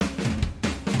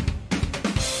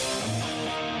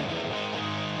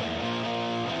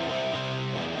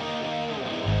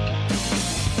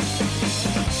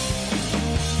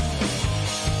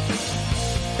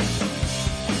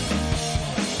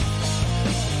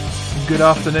Good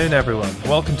afternoon, everyone.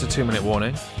 Welcome to 2 Minute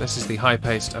Warning. This is the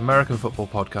high-paced American football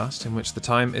podcast in which the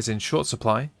time is in short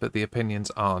supply, but the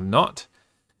opinions are not.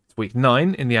 It's week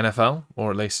 9 in the NFL, or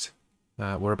at least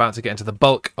we're about to get into the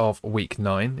bulk of week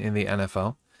 9 in the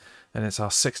NFL, and it's our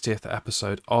 60th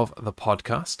episode of the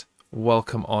podcast.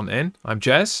 Welcome on in. I'm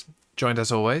Jez, joined as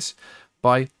always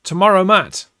by Tomorrow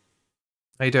Matt.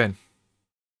 How you doing?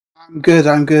 I'm good.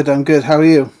 How are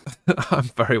you? I'm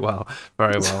very well.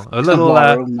 A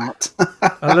little, Matt.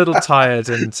 a little tired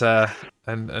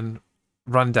and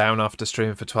run down after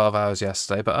streaming for 12 hours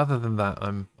yesterday, but other than that,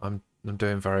 I'm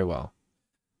doing very well.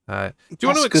 Do you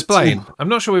want to explain? I'm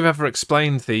not sure we've ever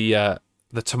explained the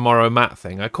Tomorrow Matt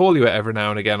thing. I call you it every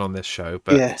now and again on this show,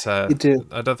 but yeah, you do.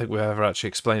 I don't think we've ever actually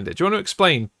explained it. Do you want to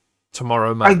explain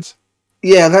Tomorrow Matt?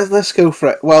 Let's go for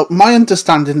it. Well, my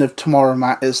understanding of Tomorrow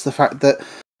Matt is the fact that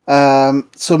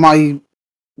so my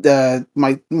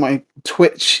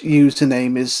Twitch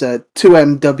username is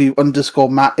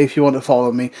 2mw_Matt if you want to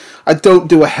follow me. I don't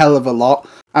do a hell of a lot.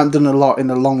 I haven't done a lot in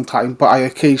a long time, but I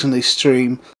occasionally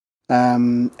stream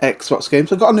Xbox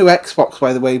games. I got a new Xbox,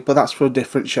 by the way, but that's for a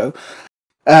different show.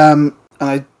 And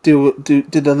I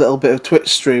did a little bit of Twitch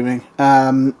streaming.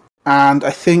 And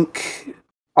I think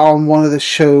on one of the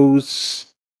shows,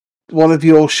 one of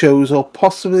your shows, or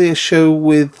possibly a show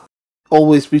with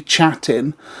Always Be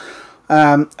Chatting,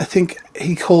 I think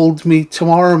he called me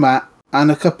Tomorrow Matt,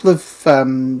 and a couple of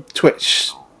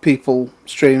Twitch people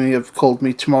streaming have called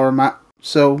me Tomorrow Matt.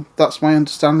 So that's my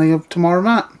understanding of Tomorrow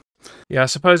Matt. Yeah, I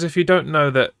suppose if you don't know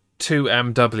that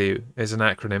 2MW is an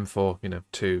acronym for,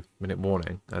 2 minute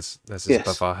warning, as is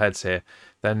above our heads here,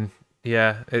 then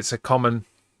yeah, it's a common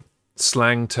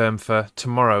slang term for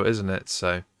tomorrow, isn't it?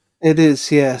 So it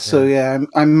is, yeah. So yeah,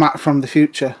 I'm Matt from the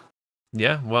future.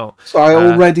 Yeah, well, so I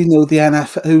already know the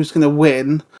NFL who's going to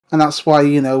win, and that's why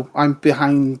I'm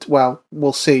behind. Well,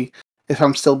 we'll see if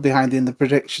I'm still behind in the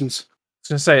predictions. I was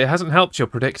going to say, it hasn't helped your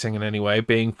predicting in any way,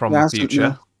 being from the future.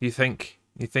 No. You think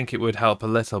it would help a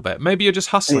little bit? Maybe you're just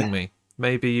hustling me.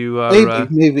 Maybe you are.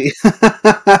 Maybe.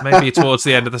 Maybe towards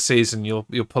the end of the season, you'll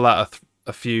pull out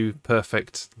a few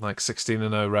perfect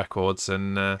 16-0 records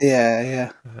and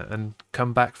and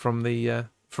come back from the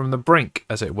brink,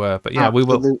 as it were. But yeah,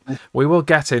 Absolutely. we will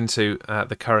get into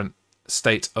the current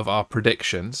state of our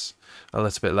predictions a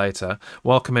little bit later.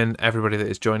 Welcome in everybody that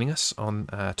is joining us on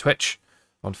Twitch,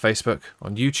 on Facebook,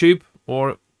 on YouTube,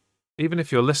 or even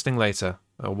if you're listening later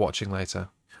or watching later,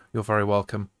 you're very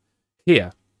welcome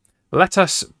here. Let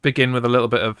us begin with a little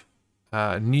bit of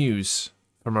news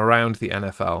from around the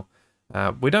NFL.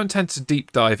 We don't tend to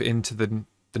deep dive into the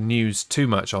news too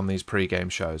much on these pre-game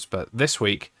shows, but this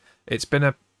week it's been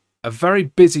a very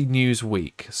busy news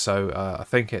week, so I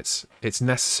think it's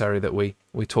necessary that we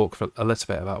talk for a little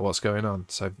bit about what's going on.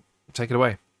 So take it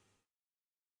away.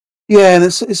 Yeah, and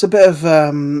it's a bit of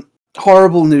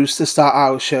horrible news to start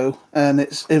our show, and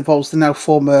it involves the now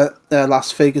former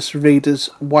Las Vegas Raiders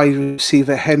wide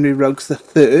receiver Henry Ruggs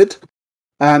III.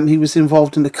 He was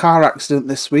involved in a car accident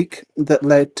this week that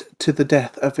led to the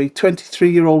death of a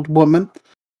 23-year-old woman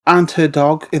and her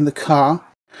dog in the car.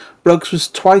 Ruggs was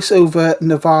twice over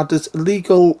Nevada's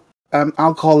legal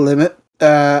alcohol limit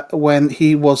when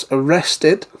he was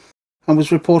arrested and was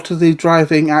reportedly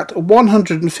driving at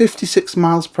 156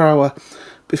 miles per hour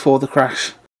before the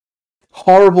crash.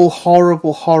 Horrible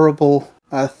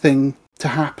thing to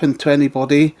happen to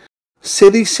anybody.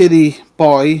 Silly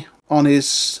boy on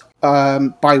his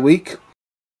bye week.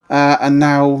 And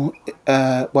now,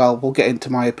 we'll get into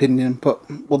my opinion, but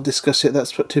we'll discuss it.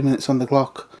 Let's put 2 minutes on the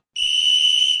clock.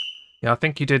 Yeah, I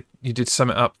think you did sum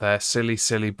it up there,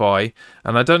 silly boy.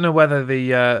 And I don't know whether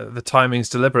the timing's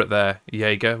deliberate there,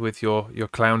 Jaeger, with your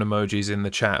clown emojis in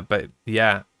the chat, but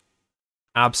yeah,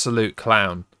 absolute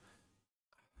clown.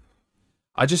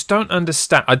 I just don't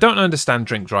understand. I don't understand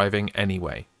drink driving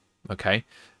anyway. Okay,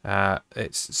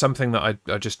 it's something that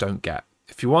I just don't get.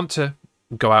 If you want to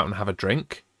go out and have a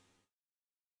drink,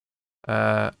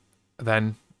 then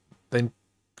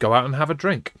go out and have a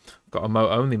drink. Got a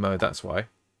emote only mode, that's why.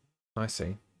 I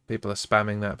see. People are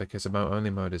spamming that because emote only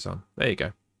mode is on. There you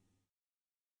go.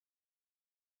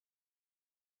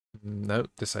 No,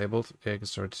 disabled. Yeah,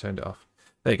 sorry, turned it off.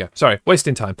 There you go. Sorry,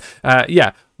 wasting time.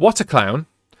 Yeah, what a clown.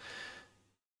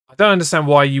 I don't understand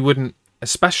why you wouldn't,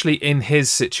 especially in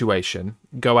his situation,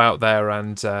 go out there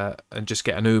and just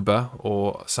get an Uber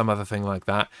or some other thing like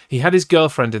that. He had his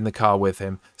girlfriend in the car with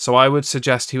him, so I would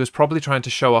suggest he was probably trying to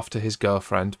show off to his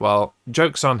girlfriend. Well,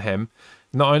 joke's on him.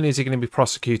 Not only is he going to be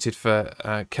prosecuted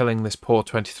for killing this poor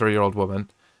 23-year-old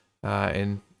woman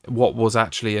in what was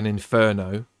actually an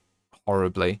inferno,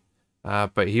 horribly,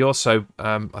 But he also,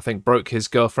 I think, broke his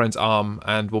girlfriend's arm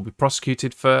and will be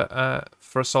prosecuted for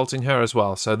assaulting her as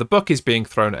well. So the book is being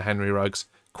thrown at Henry Ruggs,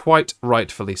 quite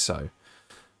rightfully so.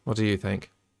 What do you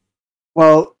think?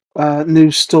 Well,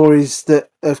 news stories that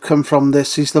have come from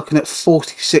this, he's looking at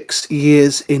 46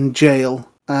 years in jail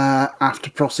after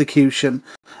prosecution.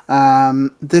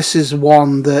 This is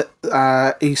one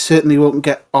that he certainly won't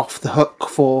get off the hook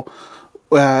for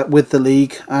with the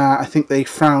league. I think they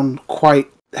frown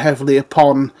quite heavily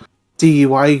upon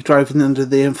DUI, driving under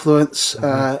the influence,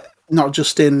 not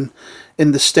just in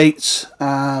the States,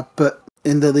 but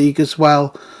in the league as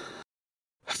well.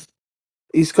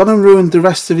 He's going to ruin the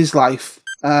rest of his life.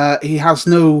 He has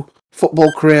no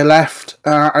football career left.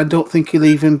 I don't think he'll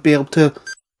even be able to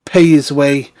pay his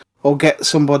way or get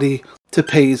somebody to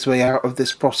pay his way out of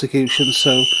this prosecution.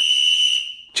 So,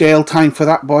 jail time for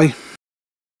that boy.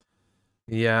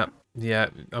 Yeah.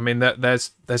 I mean,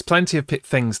 there's plenty of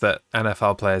things that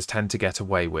NFL players tend to get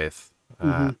away with,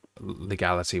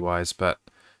 legality-wise, but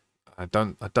I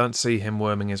don't see him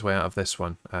worming his way out of this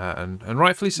one, and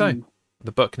rightfully so.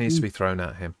 The book needs to be thrown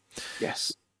at him.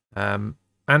 Yes. And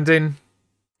in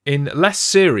less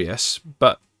serious,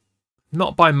 but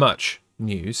not by much,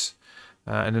 news,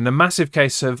 and in a massive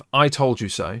case of I told you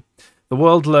so, the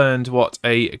world learned what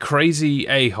a crazy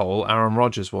a-hole Aaron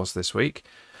Rodgers was this week.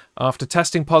 After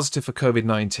testing positive for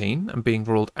COVID-19 and being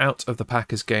ruled out of the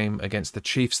Packers game against the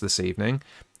Chiefs this evening,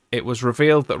 it was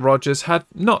revealed that Rodgers had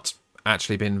not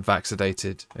actually been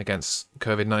vaccinated against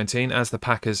COVID-19 as the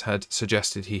Packers had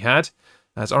suggested he had,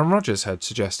 as Aaron Rodgers had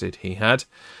suggested he had.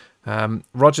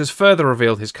 Rodgers further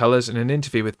revealed his colours in an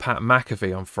interview with Pat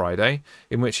McAfee on Friday,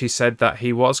 in which he said that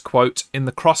he was, quote, in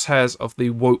the crosshairs of the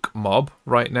woke mob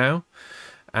right now,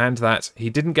 and that he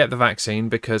didn't get the vaccine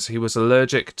because he was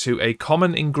allergic to a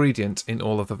common ingredient in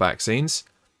all of the vaccines,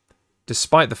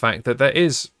 despite the fact that there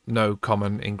is no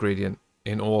common ingredient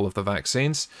in all of the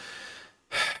vaccines.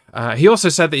 He also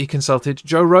said that he consulted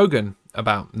Joe Rogan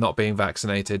about not being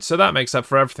vaccinated, so that makes up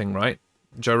for everything, right?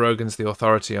 Joe Rogan's the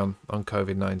authority on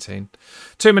COVID-19.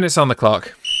 2 minutes on the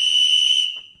clock.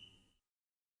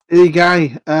 Hey,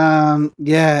 guy.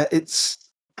 Yeah, it's,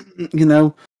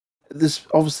 there's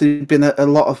obviously been a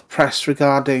lot of press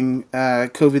regarding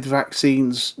COVID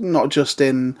vaccines, not just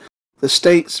in the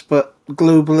States, but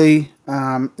globally.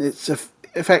 It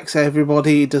affects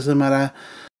everybody. It doesn't matter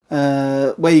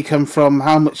where you come from,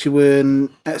 how much you earn,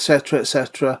 etc.,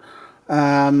 etc.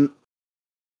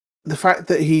 The fact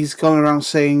that he's gone around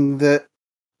saying that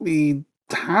he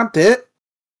had it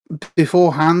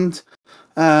beforehand,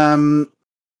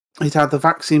 he'd had the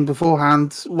vaccine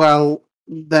beforehand, well,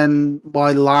 then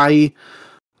why lie?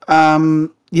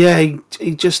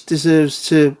 He just deserves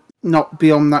to not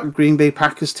be on that Green Bay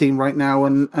Packers team right now,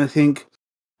 and I think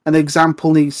an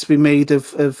example needs to be made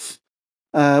of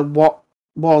what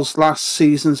was last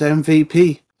season's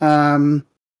MVP.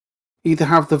 Either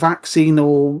have the vaccine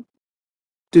or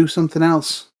do something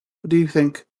else. What do you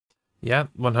think? Yeah,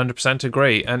 100%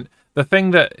 agree. And the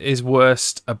thing that is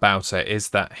worst about it is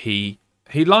that he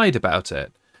lied about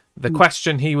it. The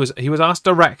question he was asked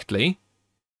directly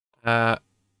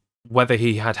whether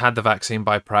he had the vaccine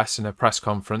by press in a press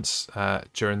conference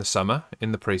during the summer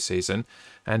in the preseason,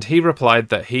 and he replied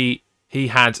that he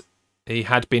had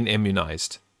been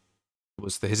immunized.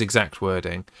 Was his exact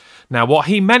wording. Now, what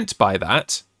he meant by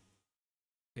that,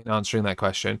 in answering that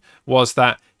question, was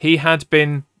that he had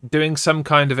been doing some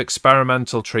kind of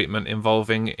experimental treatment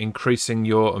involving increasing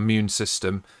your immune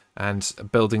system and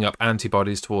building up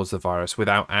antibodies towards the virus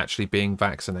without actually being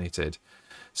vaccinated.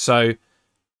 So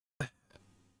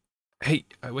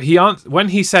when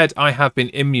he said, I have been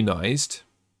immunized,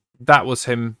 that was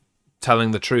him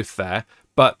telling the truth there,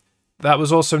 but that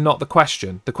was also not the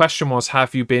question. The question was,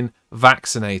 have you been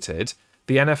vaccinated?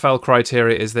 The NFL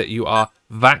criteria is that you are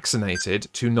vaccinated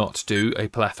to not do a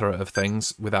plethora of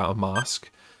things without a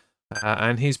mask.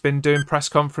 And he's been doing press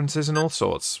conferences and all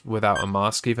sorts without a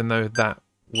mask, even though that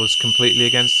was completely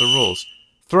against the rules.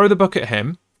 Throw the book at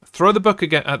him. Throw the book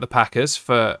again at the Packers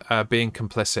for being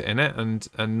complicit in it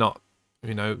and not,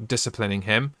 disciplining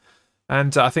him.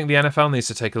 And I think the NFL needs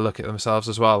to take a look at themselves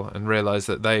as well and realise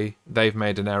that they've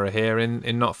made an error here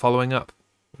in not following up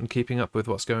and keeping up with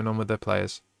what's going on with their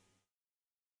players.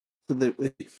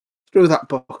 Absolutely. Throw that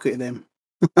book at him.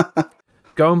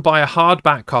 Go and buy a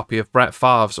hardback copy of Brett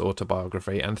Favre's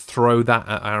autobiography and throw that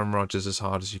at Aaron Rodgers as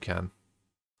hard as you can.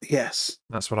 Yes.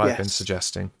 That's what I've been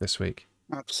suggesting this week.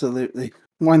 Absolutely.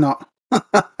 Why not?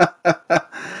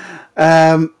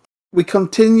 We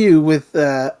continue with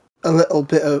a little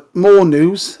bit of more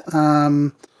news,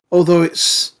 although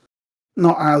it's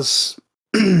not as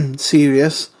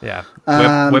serious. Yeah,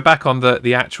 we're back on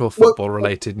the actual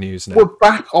football-related news now. We're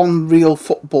back on real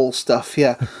football stuff,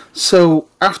 yeah. So,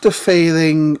 after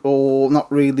failing, or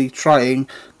not really trying,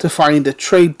 to find a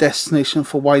trade destination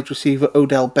for wide receiver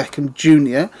Odell Beckham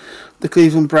Jr., the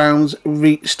Cleveland Browns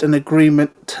reached an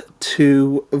agreement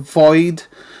to void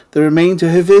the remainder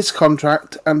of his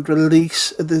contract and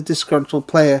release the disgruntled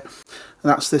player. And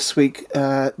that's this week,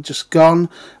 just gone.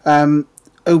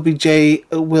 OBJ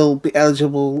will be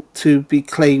eligible to be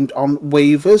claimed on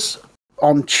waivers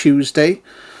on Tuesday.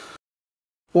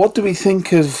 What do we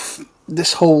think of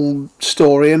this whole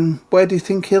story, and where do you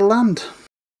think he'll land?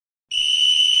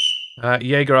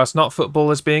 Jaeger asked, not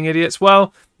footballers being idiots.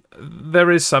 Well, there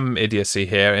is some idiocy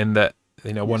here in that,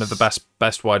 you know, one of the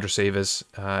best wide receivers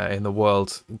in the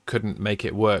world couldn't make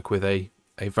it work with a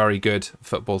very good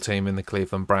football team in the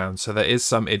Cleveland Browns. So there is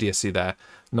some idiocy there.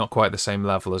 Not quite the same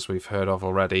level as we've heard of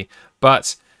already.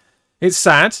 But it's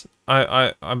sad.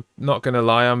 I'm not going to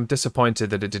lie. I'm disappointed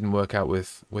that it didn't work out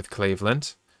with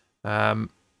Cleveland.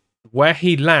 Where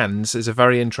he lands is a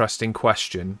very interesting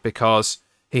question, because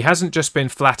he hasn't just been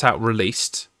flat out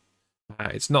released.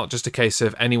 It's not just a case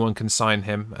of anyone can sign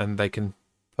him and they can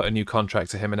put a new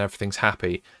contract to him and everything's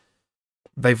happy.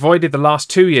 They voided the last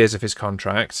 2 years of his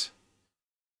contract,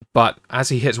 but as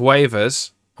he hits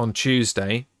waivers on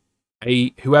Tuesday,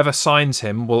 whoever signs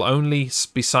him will only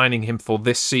be signing him for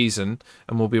this season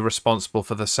and will be responsible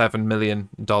for the $7 million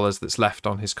that's left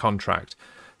on his contract.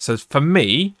 So for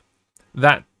me,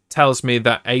 that tells me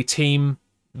that a team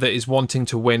that is wanting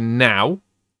to win now,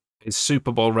 is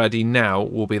Super Bowl ready now,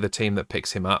 will be the team that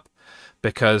picks him up.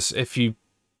 Because if you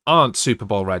aren't Super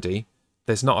Bowl ready,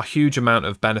 there's not a huge amount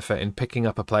of benefit in picking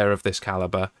up a player of this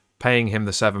caliber, paying him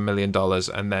the $7 million,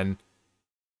 and then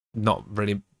not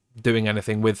really doing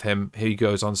anything with him. He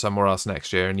goes on somewhere else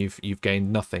next year, and you've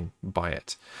gained nothing by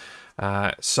it.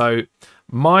 So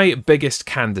my biggest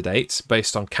candidate,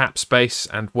 based on cap space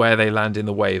and where they land in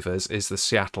the waivers, is the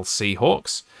Seattle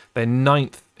Seahawks. They're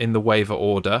 9th in the waiver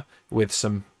order, with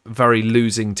some very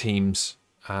losing teams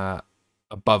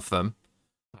above them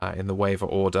in the waiver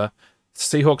order.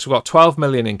 Seahawks have got $12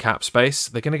 million in cap space.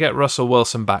 They're going to get Russell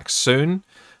Wilson back soon.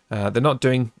 They're not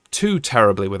doing too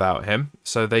terribly without him,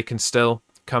 so they can still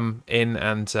come in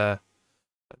and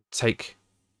take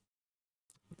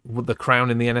the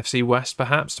crown in the NFC West,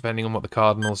 perhaps, depending on what the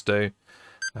Cardinals do.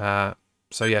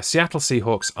 So yeah, Seattle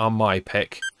Seahawks are my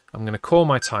pick. I'm going to call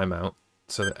my timeout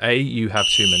so that A, you have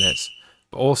 2 minutes,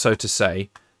 but also to say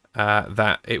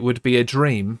that it would be a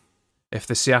dream if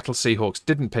the Seattle Seahawks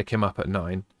didn't pick him up at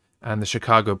 9 and the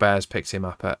Chicago Bears picked him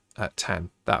up at 10.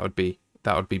 That would be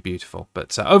beautiful.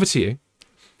 But over to you.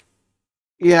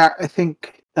 Yeah, I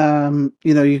think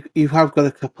you have got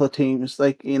a couple of teams,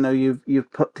 like, you know,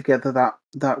 you've put together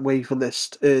that waiver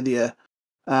list earlier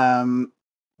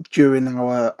during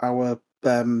our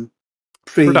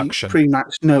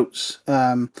pre-match notes,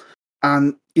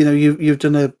 and you know you've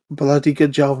done a bloody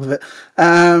good job of it.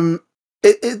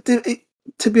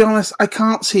 To be honest, I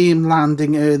can't see him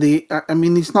landing early. I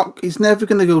mean, he's never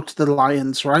going to go to the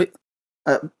Lions, right?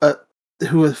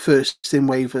 Who are first in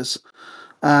waivers.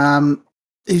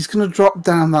 He's going to drop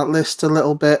down that list a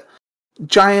little bit.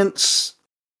 Giants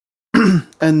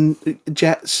and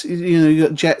Jets, you know, you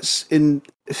got Jets in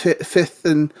 5th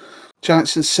and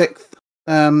Giants in 6th.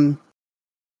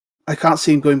 I can't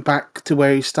see him going back to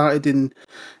where he started in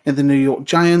the New York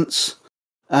Giants.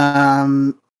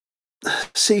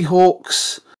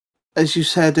 Seahawks, as you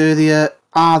said earlier,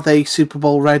 are they Super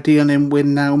Bowl ready and in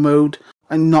win now mode?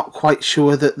 I'm not quite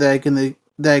sure that they're gonna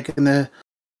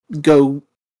go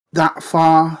that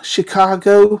far.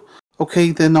 Chicago,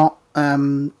 okay, they're not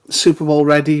Super Bowl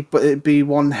ready, but it'd be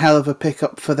one hell of a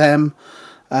pickup for them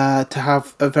to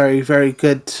have a very, very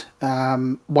good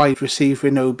wide receiver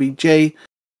in OBJ.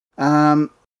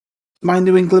 My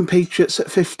New England Patriots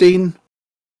at 15.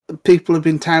 People have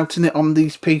been touting it on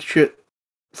these Patriot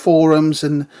forums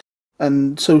and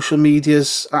social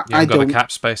medias. I don't got the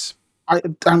cap space. I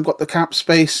haven't got the cap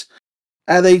space.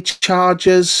 LA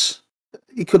Chargers.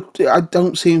 I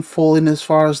don't see him falling as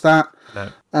far as that.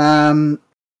 No.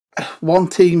 One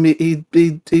team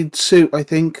he'd suit, I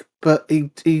think, but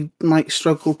he might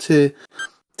struggle to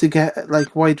get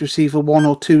like wide receiver 1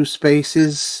 or 2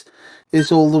 spaces. Is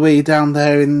all the way down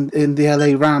there in the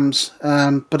LA Rams,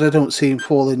 but I don't see him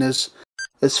falling as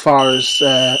far as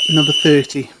number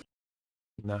 30.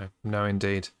 No,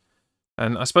 indeed.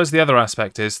 And I suppose the other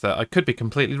aspect is that I could be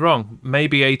completely wrong.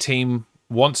 Maybe a team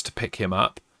wants to pick him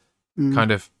up,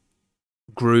 kind of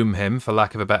groom him, for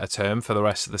lack of a better term, for the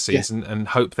rest of the season, and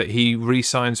hope that he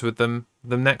re-signs with them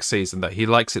the next season, that he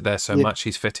likes it there so much,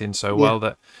 he's fit in so well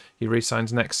that he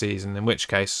re-signs next season, in which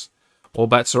case all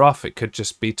bets are off. It could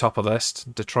just be top of the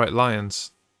list, Detroit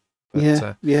Lions.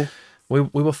 But, we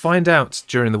will find out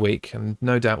during the week, and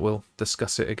no doubt we'll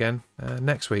discuss it again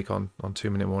next week on 2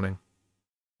 Minute Morning.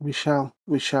 We shall.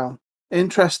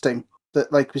 Interesting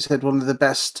that, like we said, one of the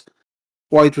best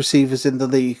wide receivers in the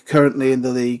league, currently in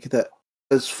the league, that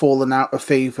has fallen out of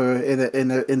favour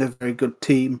in a very good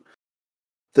team,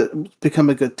 that become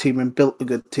a good team and built a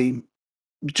good team,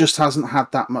 just hasn't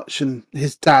had that much, and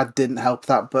his dad didn't help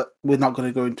that, but we're not going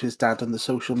to go into his dad on the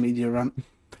social media rant.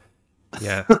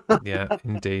 Yeah,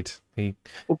 indeed. He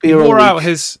wore out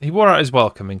his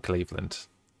welcome in Cleveland.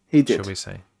 He did. Shall we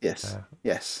say? Yes.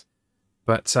 Yes.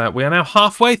 But we are now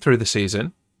halfway through the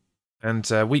season, and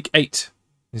week 8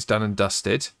 is done and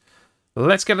dusted.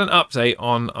 Let's get an update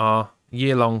on our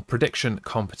year-long prediction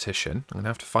competition. I'm going to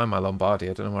have to find my Lombardi.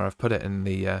 I don't know where I've put it in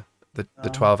the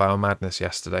 12-hour madness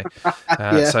yesterday.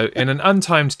 So in an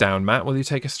untimed down, Matt, will you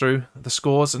take us through the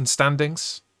scores and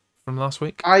standings from last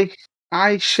week?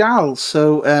 I shall.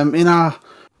 So in our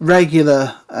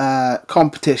regular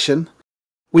competition,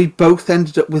 we both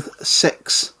ended up with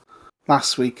 6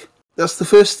 last week. That's the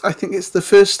first. I think it's the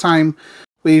first time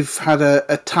we've had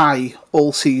a tie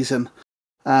all season.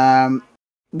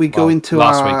 We go into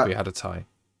last week we had a tie.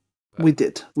 We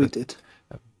did. We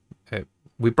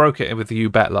broke it with the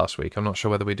U-Bet last week. I'm not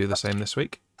sure whether we do the same this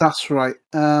week. That's right.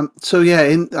 So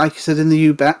yeah, like I said, in the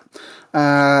U-Bet,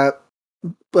 I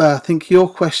think your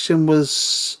question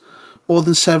was more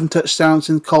than 7 touchdowns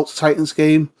in Colts Titans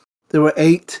game. There were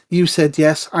 8. You said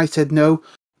yes. I said no.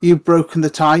 You've broken the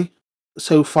tie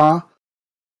so far.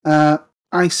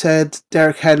 I said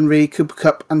Derrick Henry, Cooper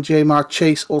Kupp, and Jamar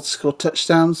Chase all to score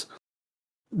touchdowns.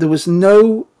 There was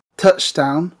no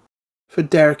touchdown for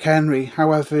Derrick Henry.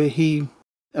 However, he,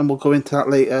 and we'll go into that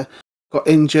later, got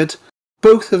injured.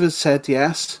 Both of us said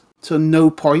yes, so no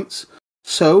points.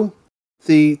 So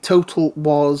the total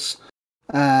was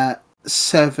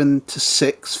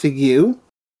 7-6 for you.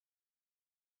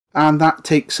 And that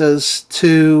takes us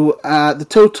to the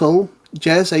total,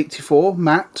 Jez 84,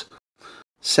 Matt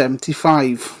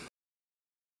 75.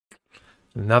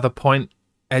 Another point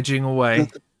edging away.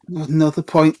 Another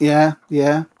point, yeah,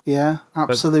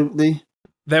 absolutely. But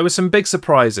there were some big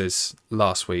surprises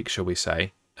last week, shall we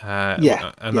say?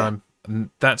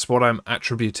 That's what I'm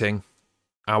attributing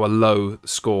our low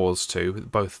scores to,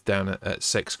 both down at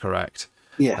 6 correct.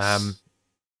 Yes.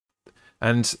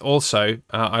 And also,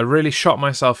 I really shot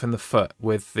myself in the foot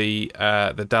with the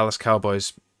Dallas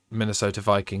Cowboys Minnesota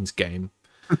Vikings game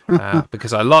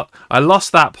because I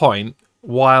lost that point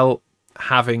while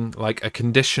having like a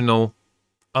conditional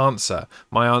answer.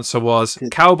 My answer was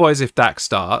Cowboys if Dak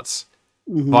starts,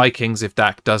 Vikings if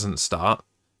Dak doesn't start,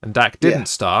 and Dak didn't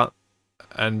start,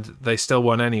 and they still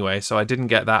won anyway, so I didn't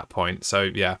get that point. So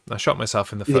yeah, I shot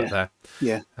myself in the foot there.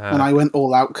 Yeah, and I went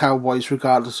all out Cowboys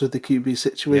regardless of the QB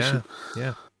situation.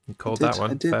 Yeah, you called that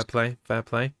one. Fair play.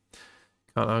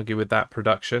 Can't argue with that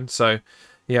production. So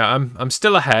yeah, I'm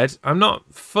still ahead. I'm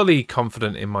not fully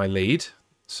confident in my lead,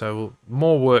 so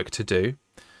more work to do.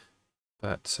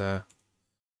 But we'll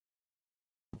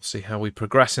see how we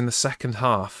progress in the second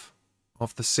half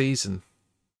of the season,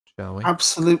 shall we?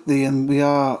 Absolutely, and we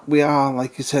are,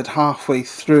 like you said, halfway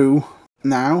through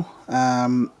now.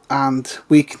 And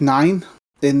week 9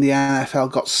 in the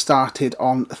NFL got started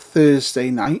on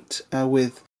Thursday night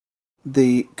with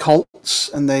the Colts,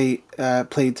 and they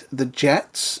played the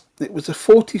Jets. It was a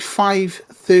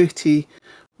 45-30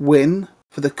 win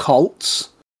for the Colts.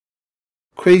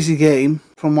 Crazy game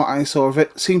from what I saw of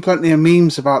it. Seen plenty of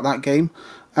memes about that game.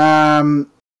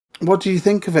 What do you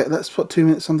think of it? Let's put 2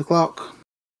 minutes on the clock.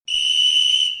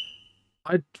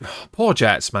 Poor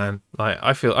Jets, man.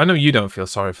 I know you don't feel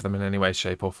sorry for them in any way,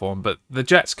 shape, or form, but the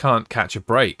Jets can't catch a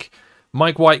break.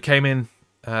 Mike White came in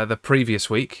the previous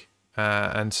week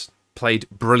and played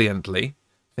brilliantly.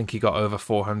 I think he got over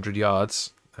 400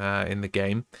 yards in the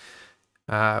game.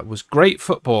 Was great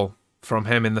football from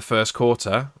him in the first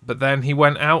quarter, but then he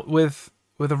went out with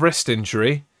a wrist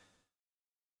injury,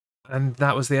 and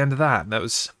that was the end of that. That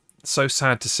was so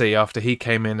sad to see after he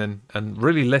came in and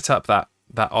really lit up that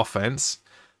offense.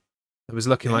 It was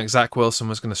looking like Zach Wilson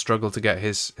was going to struggle to get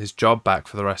his job back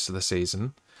for the rest of the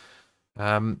season.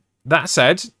 That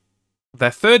said, their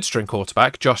third string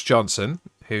quarterback, Josh Johnson,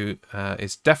 who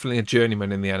is definitely a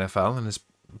journeyman in the NFL and has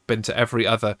been to every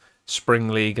other spring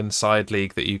league and side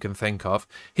league that you can think of,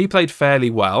 he played fairly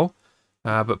well,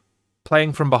 but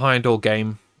playing from behind all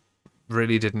game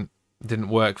really didn't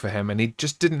work for him, and he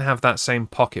just didn't have that same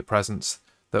pocket presence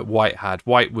that White had.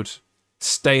 White would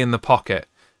stay in the pocket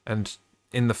and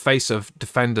in the face of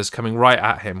defenders coming right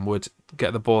at him would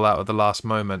get the ball out at the last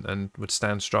moment and would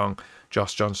stand strong.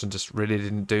 Josh Johnson just really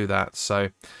didn't do that. So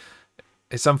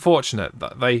it's unfortunate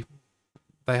that they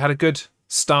had a good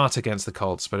start against the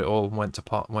Colts, but it all went to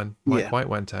pot when Mike White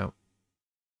went out.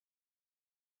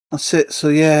 That's it. So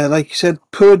yeah, like you said,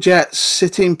 poor Jets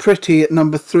sitting pretty at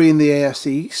number 3 in the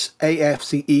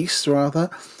AFC East rather,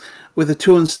 with a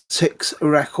 2-6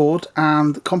 record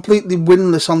and completely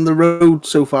winless on the road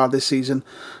so far this season.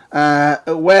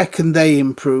 Where can they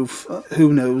improve?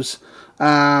 Who knows?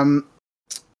 They're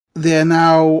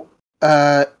now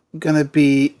going to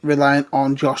be reliant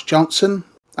on Josh Johnson,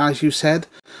 as you said.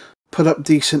 Put up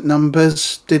decent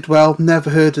numbers, did well. Never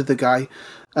heard of the guy,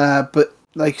 but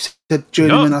like you said,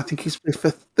 journeyman. I think he's played for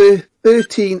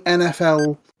 13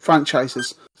 NFL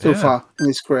franchises so far in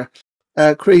his career.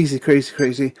 Crazy.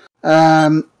 Carson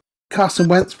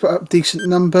Wentz put up decent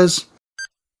numbers,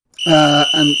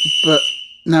 but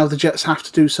now the Jets have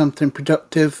to do something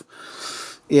productive.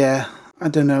 Yeah, I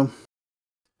don't know.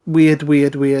 Weird.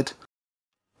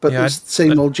 But it's the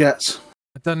same old Jets.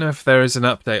 I don't know if there is an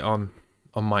update on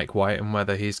Mike White and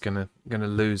whether he's gonna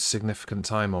lose significant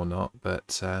time or not.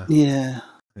 But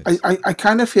I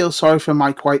kind of feel sorry for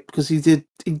Mike White because he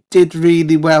did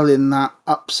really well in that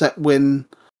upset win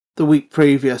the week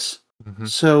previous. Mm-hmm.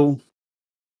 So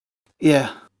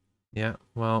yeah.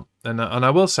 Well, and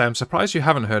I will say I'm surprised you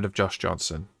haven't heard of Josh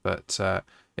Johnson. But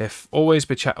if Always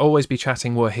Be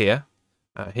Chatting were here,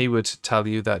 he would tell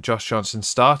you that Josh Johnson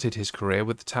started his career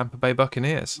with the Tampa Bay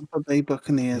Buccaneers. Tampa Bay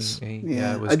Buccaneers.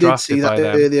 Was I did see that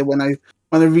earlier when I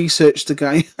researched the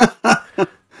guy.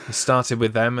 He started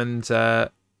with them, and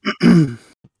that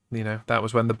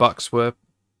was when the Bucs were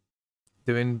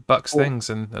doing Bucs things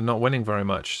and not winning very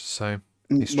much. So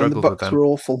he struggled with them. The Bucs were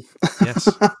awful. Yes.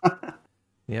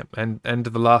 Yep. And end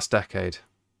of the last decade.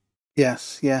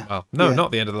 Yes. Yeah. Well,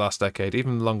 not the end of the last decade.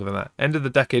 Even longer than that. End of the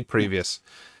decade previous.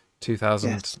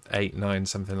 2008, 9,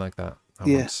 something like that. I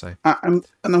want to say. I'm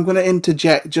going to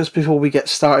interject just before we get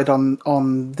started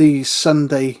on these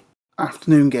Sunday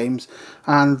afternoon games.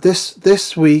 And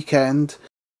this weekend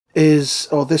this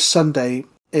Sunday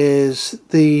is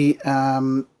the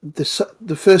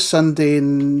first Sunday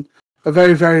in a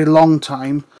very, very long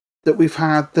time that we've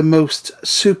had the most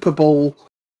Super Bowl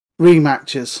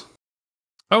rematches.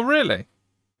 Oh, really?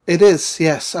 It is,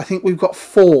 yes. I think we've got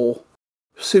 4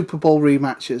 Super Bowl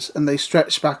rematches, and they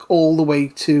stretch back all the way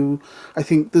to, I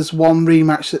think there's one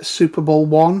rematch that's Super Bowl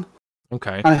 1.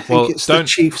 Okay. And I think it's the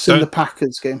Chiefs and the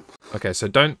Packers game. Okay, so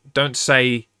don't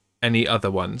say any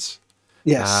other ones.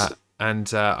 Yes.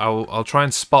 And I'll try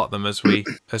and spot them as we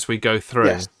go through.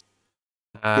 Yes.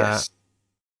 Yes.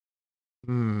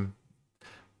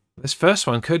 This first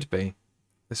one could be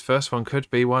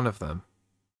one of them.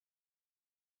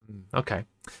 Okay.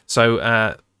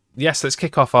 So yes, let's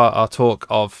kick off our talk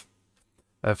of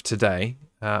today.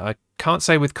 I can't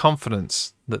say with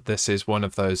confidence that this is one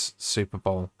of those Super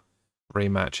Bowl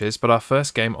rematches, but our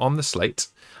first game on the slate,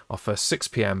 our first 6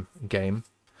 p.m. game,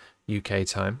 UK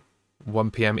time,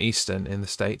 1 p.m. Eastern in the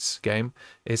States game,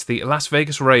 is the Las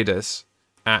Vegas Raiders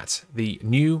at the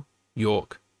New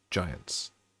York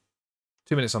Giants.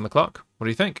 2 minutes on the clock. What do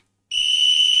you think?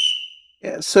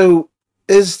 Yeah, so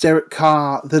is Derek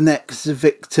Carr the next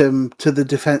victim to the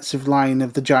defensive line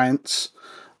of the Giants?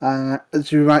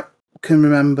 As you can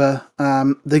remember,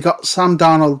 they got Sam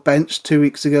Darnold benched 2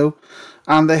 weeks ago,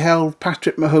 and they held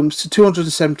Patrick Mahomes to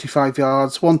 275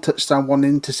 yards, 1 touchdown, 1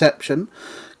 interception.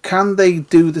 Can they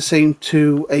do the same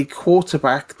to a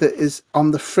quarterback that is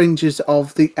on the fringes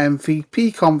of the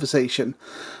MVP conversation?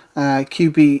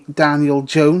 QB Daniel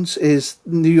Jones is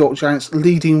New York Giants'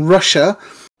 leading rusher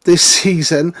this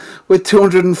season with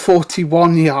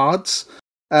 241 yards.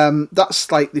 That's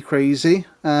slightly crazy.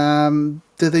 Do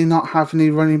they not have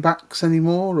any running backs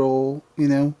anymore, or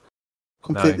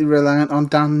completely reliant on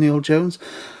Daniel Jones?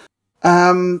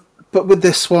 But with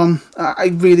this one,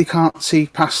 I really can't see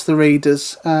past the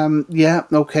Raiders. Crap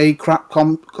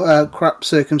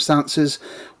circumstances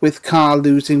with Carr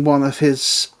losing one of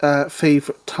his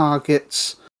favourite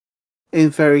targets in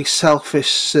very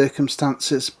selfish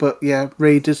circumstances. But yeah,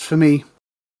 Raiders for me.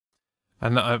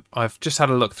 And I've just had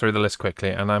a look through the list quickly,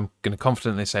 and I'm going to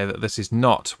confidently say that this is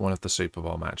not one of the Super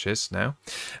Bowl matches now.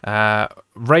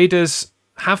 Raiders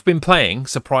have been playing,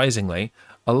 surprisingly,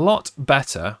 a lot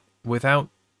better without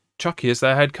Chucky as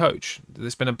their head coach.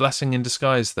 There's been a blessing in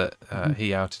disguise that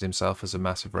he outed himself as a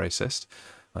massive racist,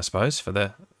 I suppose, for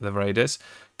the Raiders.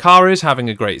 Carr is having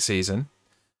a great season.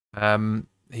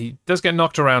 he does get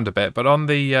knocked around a bit, but on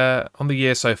the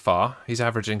year so far, he's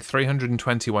averaging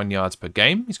 321 yards per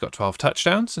game. He's got 12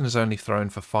 touchdowns and has only thrown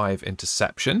for 5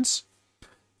 interceptions.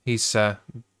 He's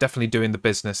definitely doing the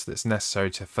business that's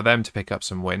necessary for them to pick up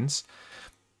some wins.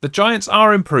 The Giants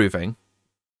are improving,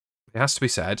 it has to be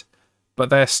said, but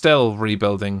they're still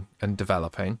rebuilding and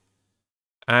developing.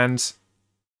 And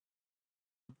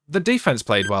the defense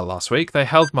played well last week. They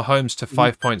held Mahomes to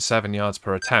 5.7 yards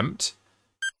per attempt,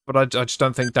 but I just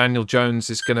don't think Daniel Jones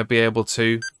is going to be able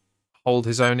to hold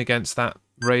his own against that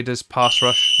Raiders pass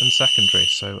rush and secondary.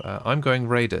 So I'm going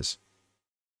Raiders.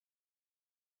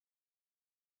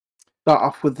 Start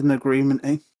off with an agreement,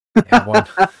 eh? Yeah,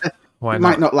 why it not?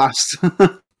 might not last.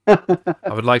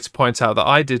 I would like to point out that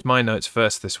I did my notes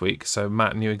first this week, so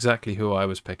Matt knew exactly who I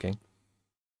was picking.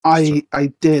 I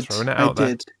did. Throwing it out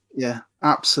there. Yeah,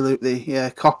 absolutely. Yeah,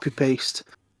 copy paste.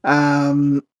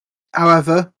 However,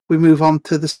 we move on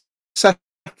to the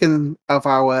second of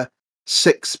our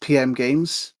 6 p.m.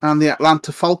 games, and the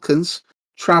Atlanta Falcons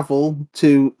travel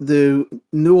to the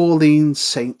New Orleans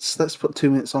Saints. Let's put 2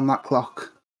 minutes on that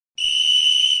clock.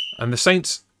 And the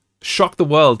Saints shocked the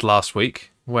world last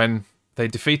week when they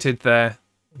defeated the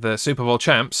Super Bowl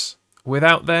champs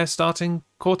without their starting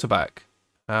quarterback,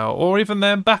 or even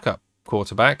their backup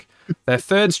quarterback. Their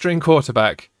third-string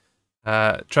quarterback,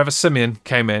 Trevor Siemian,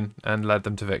 came in and led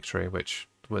them to victory,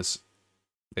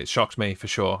 it shocked me for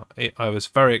sure. I was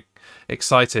very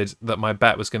excited that my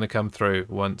bet was going to come through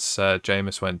once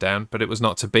Jameis went down, but it was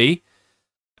not to be.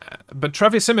 But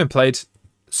Trevor Siemian played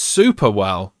super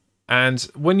well, and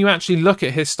when you actually look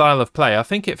at his style of play, I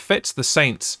think it fits the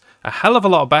Saints a hell of a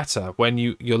lot better when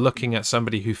you're looking at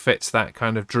somebody who fits that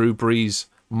kind of Drew Brees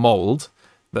mold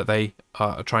that they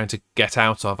are trying to get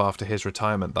out of after his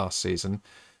retirement last season.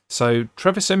 So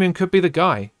Trevor Siemian could be the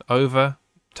guy over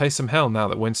Taysom Hill now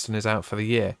that Winston is out for the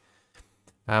year.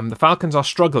 The Falcons are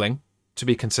struggling to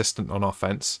be consistent on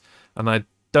offense, and I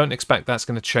don't expect that's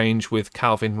going to change with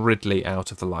Calvin Ridley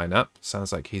out of the lineup.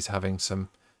 Sounds like he's having some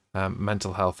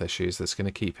mental health issues that's going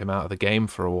to keep him out of the game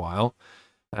for a while.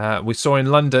 We saw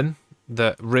in London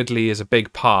that Ridley is a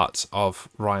big part of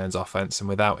Ryan's offense, and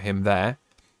without him there,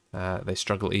 they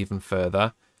struggle even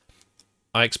further.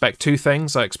 I expect 2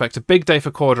 things. I expect a big day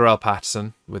for Cordarrelle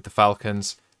Patterson with the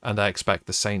Falcons, and I expect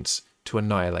the Saints to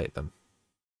annihilate them.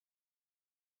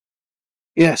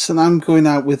 Yes, and I'm going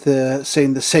out with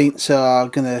saying the Saints are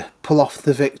going to pull off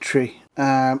the victory.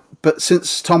 But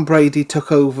since Tom Brady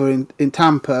took over in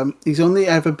Tampa, he's only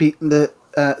ever beaten the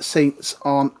Saints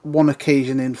on 1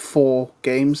 occasion in 4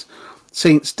 games.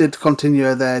 Saints did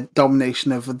continue their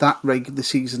domination over that regular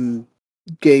season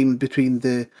game between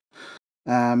the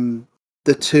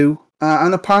two.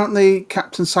 And apparently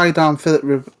Captain Sidearm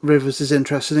Philip Rivers is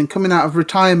interested in coming out of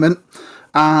retirement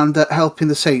and helping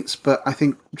the Saints, but I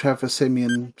think Trevor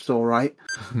Siemian's all right.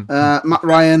 Matt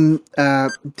Ryan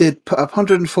did put up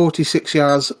 146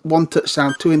 yards, 1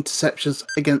 touchdown, 2 interceptions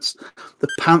against the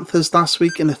Panthers last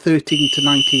week in a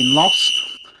 13-19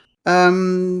 loss.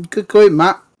 Good going,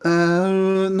 Matt.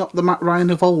 Not the Matt Ryan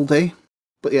of old, eh?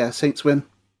 But yeah, Saints win.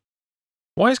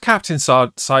 Why is Captain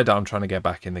Sidearm trying to get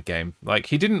back in the game? Like,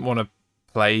 he didn't want to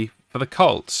play for the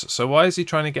Colts, so why is he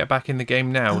trying to get back in the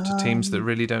game now to teams that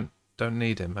really don't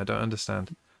need him? I don't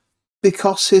understand.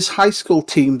 Because his high school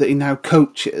team that he now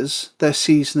coaches, their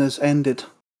season has ended.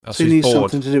 Oh, so he needs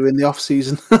bored. something to do in the off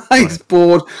season. He's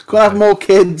bored. Gotta have more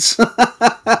kids. He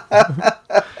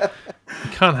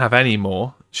can't have any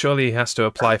more. Surely he has to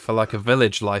apply for like a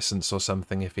village license or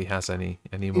something if he has any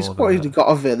more. He's already got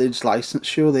a village license,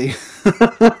 surely.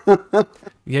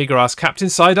 Jaeger asks, Captain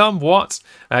Sidearm, what?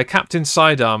 Captain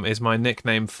Sidearm is my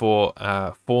nickname for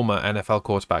former NFL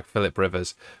quarterback Philip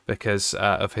Rivers because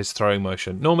of his throwing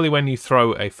motion. Normally when you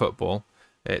throw a football,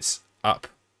 it's up,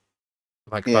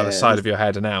 like by the side of your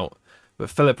head and out. But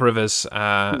Philip Rivers,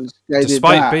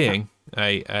 despite being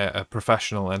a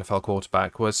professional NFL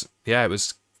quarterback, it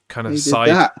was kind of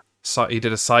he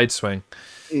did a side swing.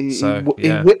 He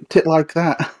whipped it like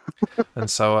that. And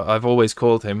so I've always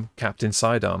called him Captain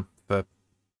Sidearm for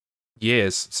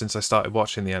years since I started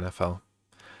watching the NFL.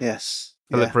 Yes.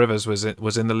 Philip Rivers was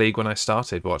in the league when I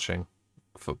started watching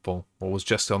football, or was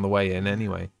just on the way in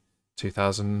anyway.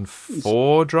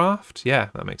 2004 draft?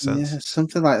 Yeah, that makes sense. Yeah,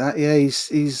 something like that. Yeah,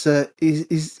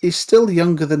 he's still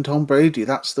younger than Tom Brady.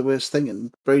 That's the worst thing,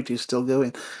 and Brady's still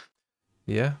going.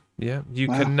 Yeah. You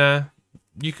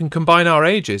can combine our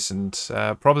ages and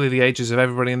probably the ages of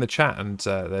everybody in the chat, and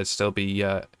there'd still be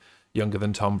younger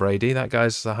than Tom Brady. That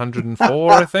guy's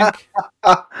 104, I think.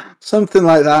 Something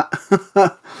like that.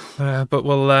 But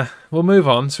we'll move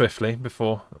on swiftly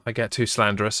before I get too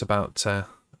slanderous about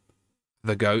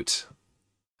the GOAT.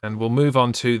 and we'll move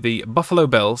on to the Buffalo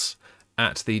Bills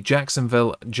at the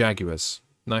Jacksonville Jaguars.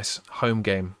 Nice home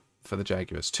game for the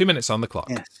Jaguars. 2 minutes on the clock.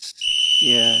 Yes.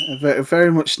 Yeah, a very,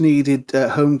 very much needed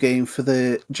home game for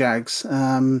the Jags.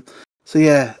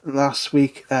 Last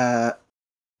week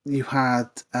you had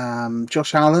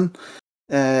Josh Allen,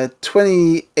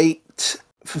 28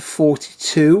 for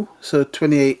 42, so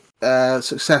 28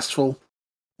 successful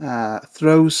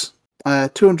throws,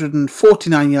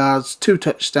 249 yards, 2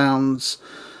 touchdowns,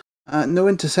 no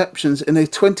interceptions in a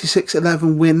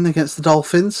 26-11 win against the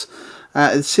Dolphins.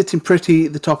 It's sitting pretty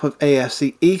at the top of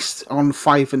AFC East on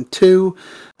 5-2.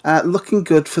 Looking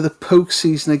good for the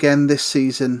postseason again this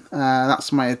season.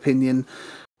 That's my opinion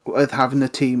with having a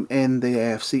team in the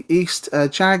AFC East.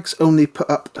 Jags only put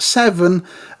up 7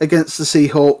 against the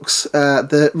Seahawks,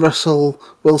 the Russell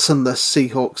Wilson-less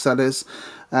Seahawks, that is.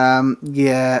 Kind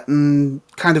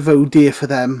of oh dear for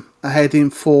them. Heading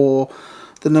for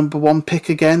the number 1 pick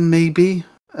again, maybe.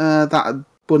 That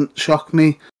wouldn't shock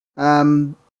me.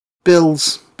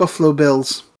 Buffalo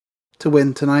Bills to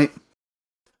win tonight.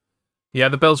 Yeah,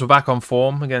 the Bills were back on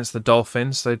form against the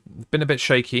Dolphins. They'd been a bit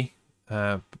shaky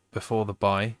before the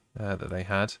bye that they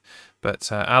had.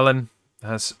 But Allen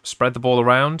has spread the ball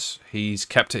around. He's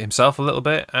kept it himself a little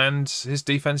bit, and his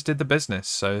defense did the business.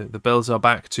 So the Bills are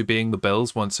back to being the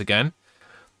Bills once again.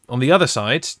 On the other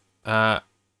side,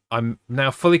 I'm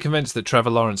now fully convinced that Trevor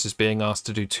Lawrence is being asked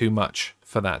to do too much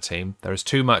for that team. There is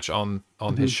too much on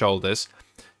his shoulders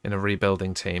in a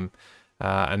rebuilding team,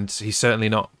 and he's certainly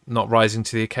not rising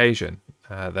to the occasion.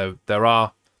 There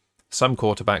are some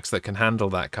quarterbacks that can handle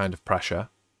that kind of pressure.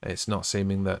 It's not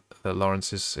seeming that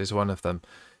Lawrence is one of them.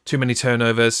 Too many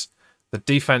turnovers. The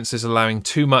defense is allowing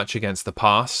too much against the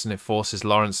pass, and it forces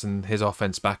Lawrence and his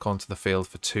offense back onto the field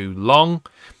for too long.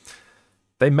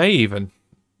 They may even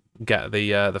get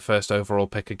the first overall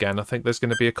pick again. I think there's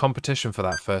going to be a competition for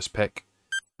that first pick.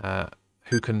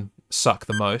 Who can suck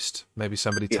the most? Maybe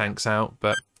somebody tanks out,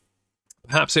 but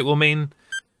perhaps it will mean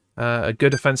a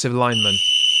good offensive lineman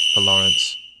for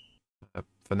Lawrence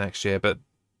for next year. But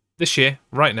this year,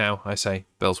 right now, I say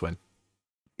Bills win.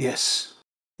 Yes.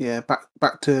 Yeah,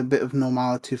 back to a bit of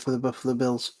normality for the Buffalo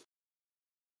Bills.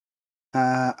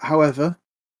 However,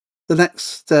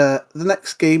 the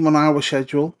next game on our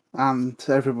schedule and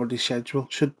everybody's schedule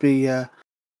should be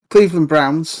Cleveland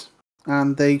Browns,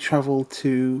 and they travel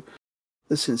to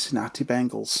the Cincinnati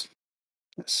Bengals.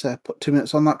 Let's put 2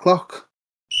 minutes on that clock.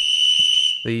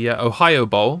 The Ohio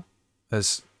Bowl,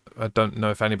 as I don't know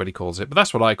if anybody calls it, but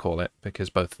that's what I call it because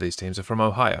both of these teams are from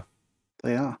Ohio.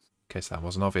 They are. In case that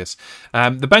wasn't obvious.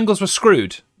 The Bengals were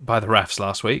screwed by the refs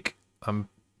last week. I'm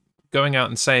going out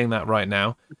and saying that right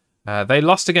now. They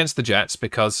lost against the Jets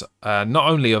because not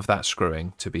only of that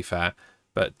screwing, to be fair,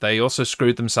 but they also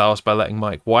screwed themselves by letting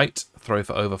Mike White throw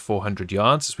for over 400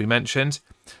 yards, as we mentioned.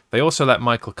 They also let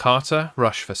Michael Carter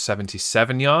rush for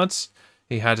 77 yards.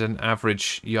 He had an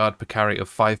average yard per carry of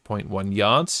 5.1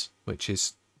 yards, which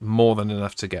is more than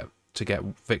enough to get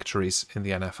victories in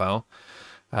the NFL.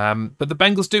 But the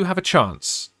Bengals do have a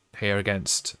chance here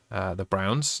against the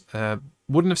Browns.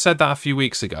 Wouldn't have said that a few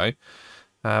weeks ago,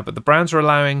 but the Browns are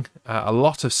allowing a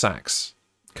lot of sacks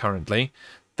currently.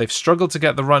 They've struggled to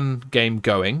get the run game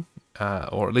going,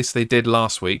 or at least they did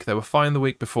last week. They were fine the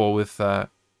week before with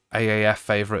AAF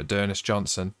favourite D'Ernest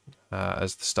Johnson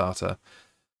as the starter.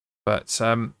 But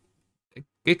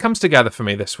it comes together for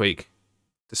me this week,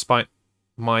 despite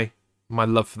my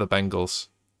love for the Bengals,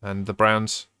 and the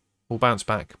Browns will bounce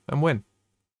back and win.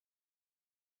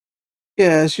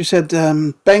 Yeah, as you said,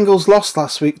 Bengals lost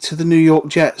last week to the New York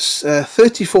Jets,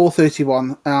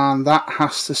 34-31, and that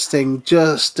has to sting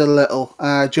just a little.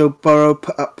 Joe Burrow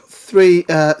put up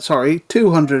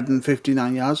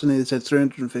 259 yards, I nearly said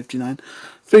 359,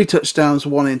 3 touchdowns,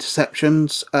 1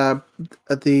 interceptions.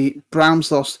 The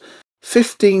Browns lost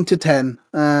 15-10.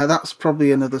 That's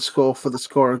probably another score for the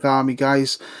Scorigami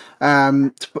guys.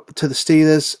 To the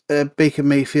Steelers, Baker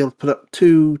Mayfield put up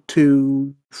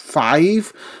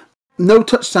 2-5. No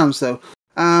touchdowns though.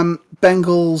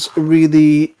 Bengals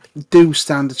really do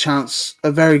stand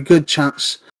a very good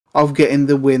chance of getting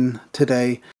the win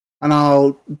today. And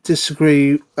I'll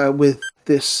disagree with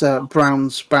this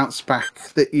Browns bounce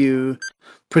back that you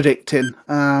predicting.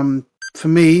 For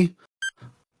me,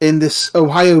 in this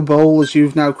Ohio Bowl, as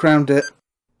you've now crowned it,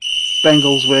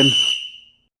 Bengals win.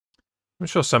 I'm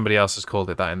sure somebody else has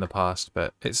called it that in the past,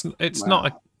 but it's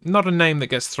not a name that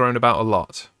gets thrown about a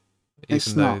lot.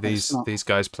 Even though these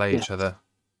guys play each other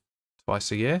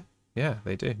twice a year. Yeah,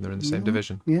 they do. They're in the same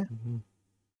division. Yeah.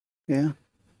 Mm-hmm.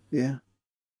 Yeah.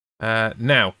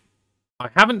 Now, I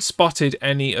haven't spotted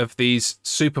any of these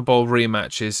Super Bowl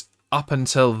rematches up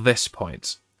until this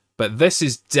point. But this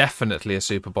is definitely a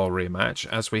Super Bowl rematch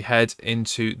as we head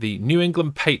into the New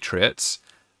England Patriots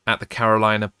at the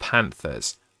Carolina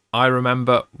Panthers. I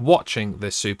remember watching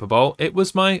this Super Bowl. It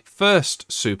was my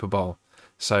first Super Bowl.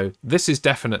 So this is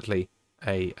definitely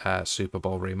a Super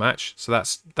Bowl rematch. So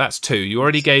that's two. You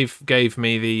already gave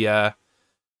me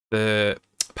the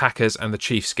Packers and the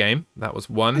Chiefs game. That was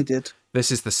one. I did.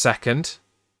 This is the second.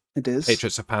 It is.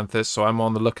 Patriots and Panthers. So I'm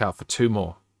on the lookout for two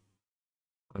more.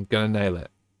 I'm going to nail it.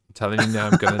 I'm telling you now,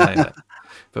 I'm going to nail it.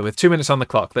 But with 2 minutes on the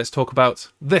clock, let's talk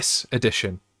about this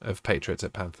edition of Patriots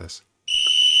at Panthers.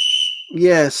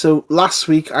 Yeah, so last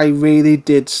week I really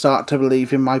did start to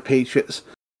believe in my Patriots.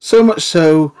 So much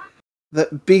so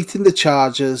that beating the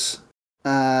Chargers,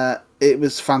 it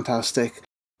was fantastic.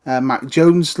 Mac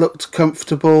Jones looked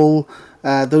comfortable.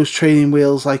 Those training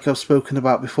wheels, like I've spoken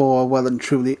about before, are well and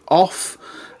truly off.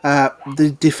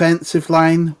 The defensive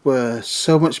line were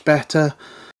so much better.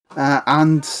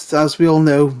 And as we all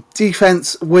know,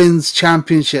 defense wins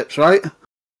championships, right?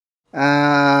 But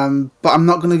I'm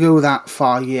not going to go that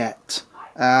far yet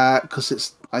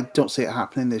because I don't see it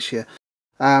happening this year.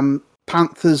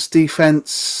 Panthers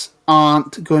defense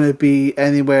aren't going to be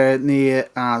anywhere near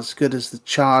as good as the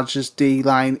Chargers D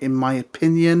line, in my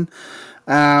opinion.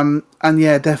 And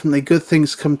yeah, definitely good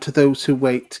things come to those who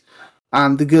wait.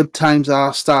 And the good times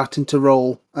are starting to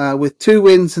roll with 2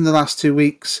 wins in the last 2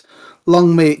 weeks.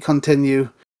 Long may it continue.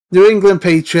 New England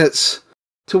Patriots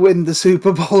to win the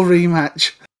Super Bowl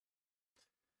rematch.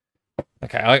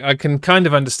 Okay, I can kind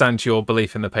of understand your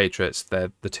belief in the Patriots.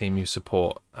 They're the team you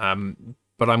support.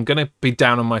 But I'm going to be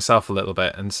down on myself a little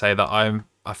bit and say that I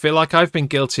feel like I've been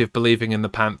guilty of believing in the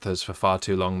Panthers for far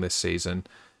too long this season.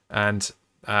 And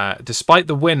despite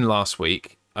the win last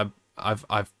week, I'm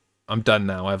done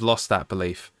now. I've lost that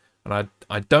belief. And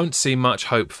I don't see much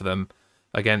hope for them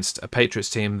against a Patriots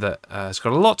team that has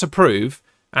got a lot to prove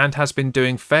and has been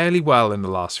doing fairly well in the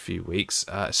last few weeks,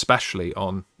 especially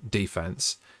on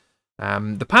defense.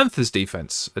 The Panthers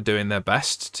defense are doing their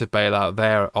best to bail out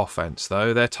their offense,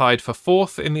 though. They're tied for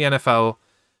 4th in the NFL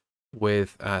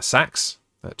with sacks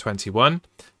at 21.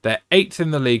 They're 8th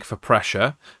in the league for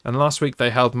pressure, and last week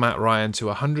they held Matt Ryan to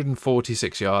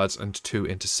 146 yards and 2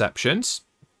 interceptions.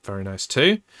 Very nice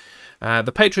too.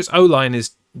 The Patriots O-line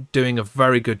is doing a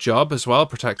very good job as well,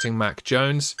 protecting Mac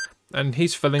Jones, and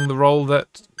he's filling the role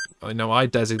that I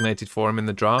designated for him in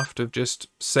the draft of just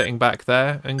sitting back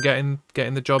there and getting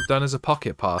the job done as a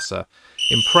pocket passer.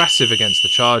 Impressive against the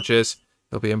Chargers.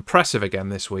 They'll be impressive again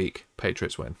this week.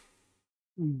 Patriots win.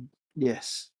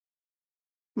 Yes.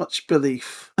 Much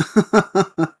belief.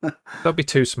 Don't be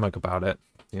too smug about it,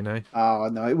 Oh,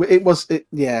 no. It was...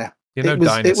 yeah.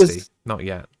 Dynasty. Not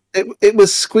yet. It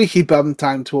was squeaky bum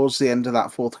time towards the end of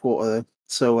that fourth quarter, though.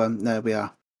 So there we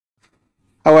are.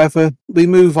 However, we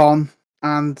move on,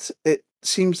 and it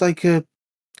seems like a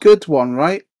good one,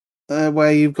 right?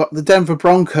 Where you've got the Denver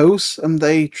Broncos, and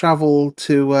they travel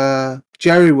to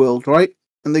Jerry World, right?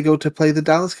 And they go to play the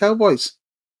Dallas Cowboys.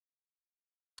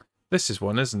 This is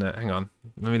one, isn't it? Hang on.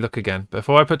 Let me look again.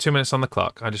 Before I put 2 minutes on the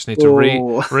clock, I just need to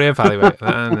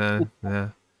reevaluate.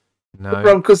 No. The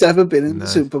Broncos ever been in the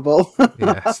Super Bowl?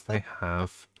 Yes, they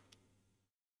have.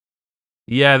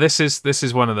 Yeah, this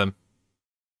is one of them.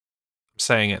 I'm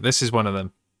saying it. This is one of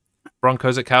them.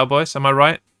 Broncos at Cowboys. Am I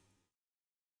right?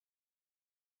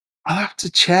 I'll have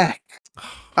to check.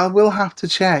 I will have to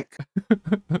check.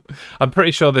 I'm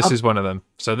pretty sure this is one of them.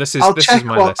 So this is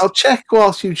my list. I'll check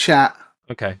whilst you chat.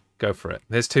 Okay, go for it.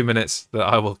 There's 2 minutes that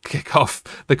I will kick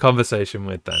off the conversation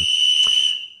with then.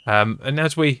 And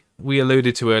as we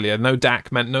alluded to earlier, no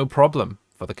Dak meant no problem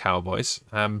for the Cowboys.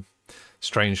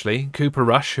 Strangely, Cooper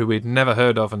Rush, who we'd never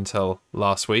heard of until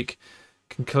last week,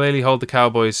 can clearly hold the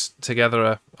Cowboys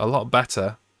together a lot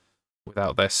better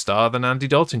without their star than Andy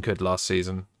Dalton could last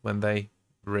season, when they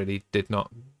really did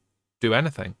not do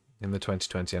anything in the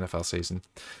 2020 NFL season.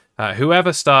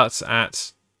 Whoever starts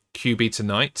at QB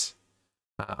tonight,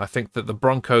 I think that the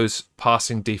Broncos'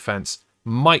 passing defense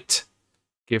might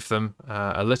give them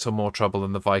a little more trouble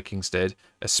than the Vikings did,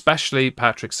 especially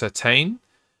Patrick Surtain,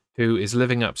 who is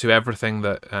living up to everything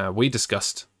that we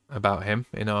discussed about him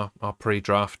in our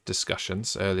pre-draft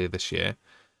discussions earlier this year.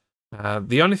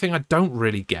 The only thing I don't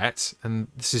really get, and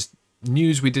this is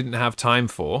news we didn't have time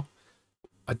for,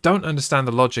 I don't understand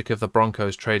the logic of the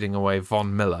Broncos trading away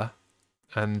Von Miller,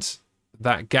 and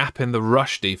that gap in the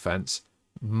rush defense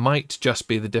might just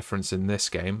be the difference in this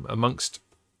game amongst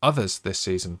others this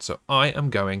season. So I am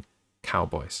going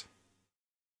Cowboys.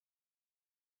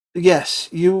 Yes,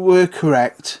 you were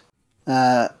correct.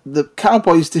 The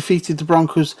Cowboys defeated the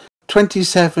Broncos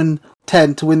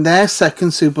 27-10 to win their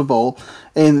second Super Bowl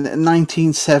in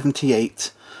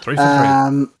 1978. 3 for 3.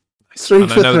 Nice. 3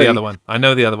 and for I know 3. the other one. I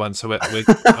know the other one. So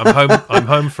I'm home. I'm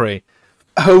home free.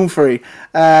 Home free.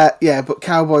 Yeah, but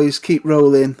Cowboys keep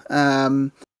rolling.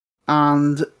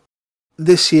 And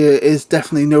this year is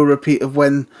definitely no repeat of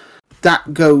when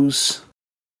Dak goes,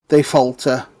 they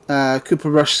falter. Cooper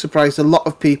Rush surprised a lot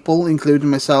of people, including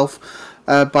myself,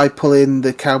 by pulling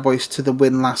the Cowboys to the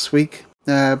win last week.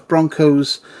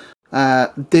 Broncos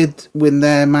did win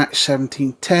their match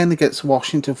 17-10 against the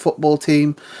Washington football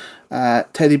team.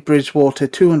 Teddy Bridgewater,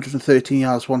 213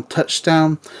 yards, 1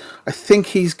 touchdown. I think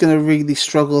he's going to really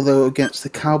struggle, though, against the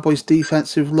Cowboys'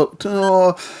 defense, who've looked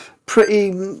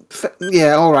pretty...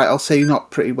 Yeah, all right, I'll say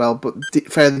not pretty well, but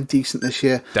fairly decent this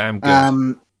year. Damn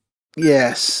good.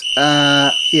 Yes.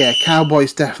 Yeah,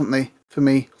 Cowboys definitely, for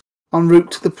me. En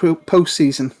route to the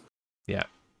postseason. Yeah.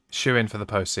 Shoe in for the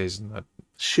postseason.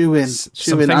 Shoe in.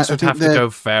 Some things would have to go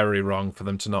very wrong for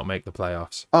them to not make the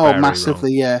playoffs. Oh, very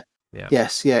massively, wrong. Yeah.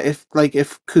 Yes, yeah. If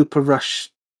Cooper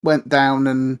Rush went down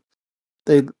and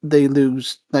they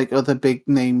lose like other big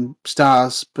name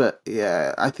stars, but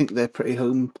yeah, I think they're pretty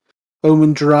home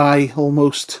and dry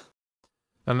almost.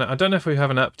 And I don't know if we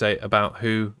have an update about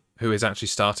who is actually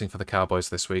starting for the Cowboys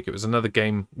this week. It was another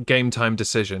game time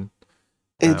decision.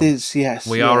 It is, yes.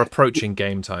 We are approaching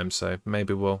game time, so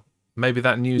maybe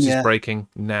that news is breaking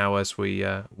now as we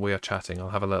are chatting. I'll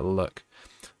have a little look.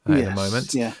 In a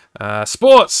moment. Yeah.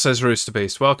 Sports, says Rooster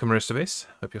Beast. Welcome, Rooster Beast.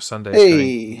 Hope your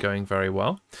Sunday is going very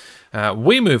well.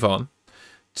 We move on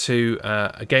to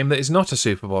a game that is not a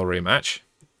Super Bowl rematch.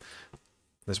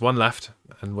 There's one left,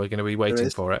 and we're going to be waiting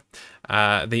for it.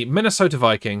 The Minnesota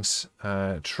Vikings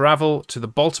travel to the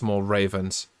Baltimore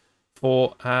Ravens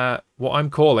for what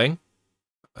I'm calling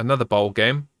another bowl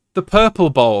game, the Purple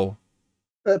Bowl.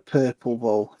 The Purple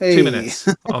Bowl. Hey. 2 minutes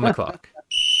on the clock.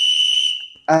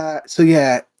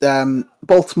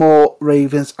 Baltimore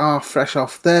Ravens are fresh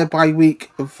off their bye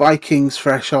week. Vikings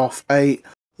fresh off a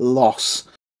loss.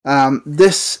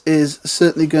 This is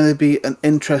certainly going to be an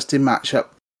interesting matchup.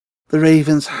 The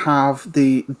Ravens have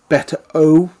the better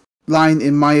O-line,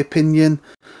 in my opinion,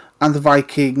 and the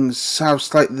Vikings have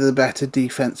slightly the better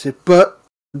defensive. But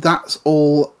that's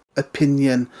all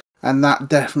opinion, and that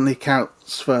definitely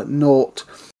counts for naught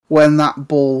when that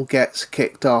ball gets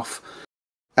kicked off.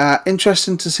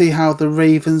 Interesting to see how the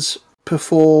Ravens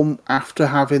perform after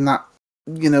having that,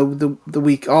 the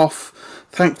week off.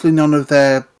 Thankfully, none of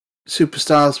their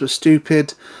superstars were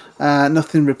stupid.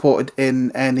 Nothing reported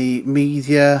in any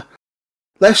media.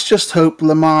 Let's just hope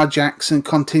Lamar Jackson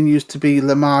continues to be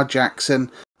Lamar Jackson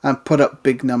and put up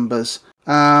big numbers.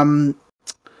 Ravens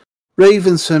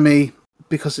for me,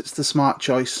 because it's the smart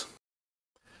choice.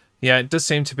 Yeah, it does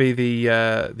seem to be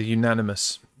the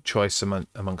unanimous choice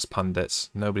amongst pundits.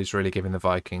 Nobody's really giving the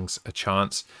Vikings a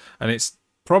chance, and it's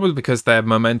probably because their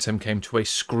momentum came to a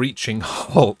screeching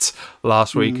halt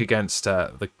last week against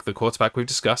the quarterback we've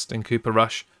discussed in Cooper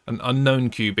Rush, an unknown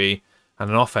QB, and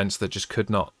an offense that just could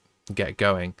not get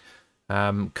going.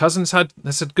 Cousins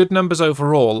has had good numbers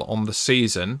overall on the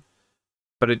season,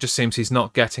 but it just seems he's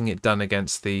not getting it done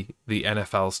against the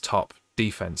NFL's top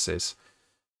defenses.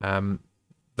 The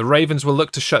Ravens will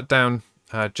look to shut down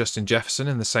Justin Jefferson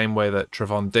in the same way that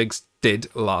Trevon Diggs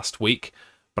did last week,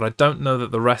 but I don't know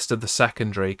that the rest of the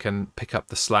secondary can pick up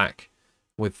the slack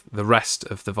with the rest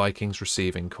of the Vikings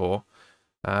receiving core.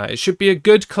 It should be a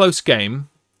good close game,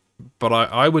 but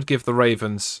I would give the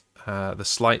Ravens the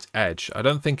slight edge. I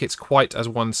don't think it's quite as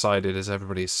one-sided as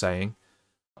everybody is saying.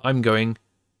 I'm going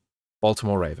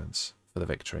Baltimore Ravens for the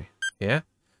victory. Yeah?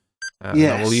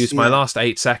 Yes, I will use my last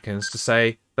 8 seconds to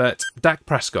say that Dak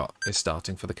Prescott is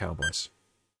starting for the Cowboys.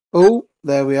 Oh,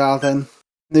 there we are then.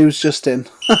 News just in.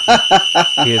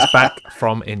 He is back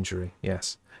from injury,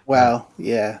 yes. Well,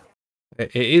 yeah.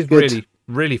 It is good.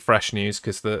 really fresh news,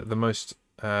 because the most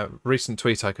recent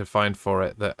tweet I could find for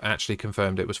it that actually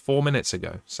confirmed it was 4 minutes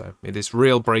ago. So it is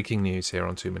real breaking news here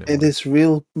on 2 Minute Warning. It is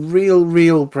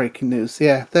real breaking news.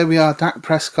 Yeah, there we are. Dak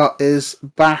Prescott is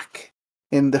back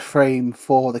in the frame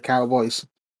for the Cowboys.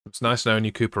 It's nice knowing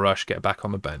you, Cooper Rush, get back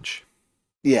on the bench.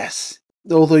 Yes,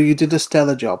 although you did a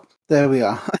stellar job. There we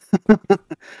are.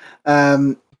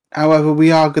 However,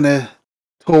 we are going to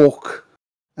talk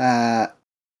the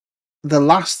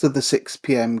last of the 6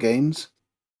 p.m. games,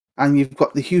 and you've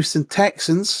got the Houston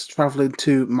Texans travelling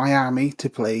to Miami to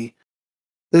play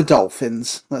the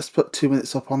Dolphins. Let's put 2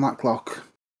 minutes up on that clock.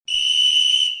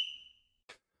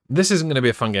 This isn't going to be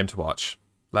a fun game to watch.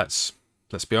 Let's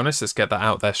be honest. Let's get that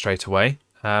out there straight away.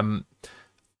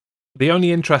 The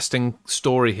only interesting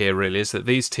story here really is that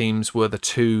these teams were the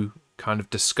two kind of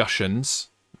discussions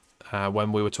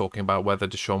when we were talking about whether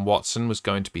Deshaun Watson was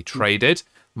going to be traded.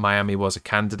 Miami was a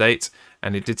candidate,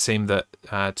 and it did seem that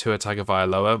Tua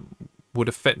Tagovailoa would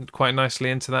have fit quite nicely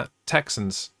into that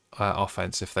Texans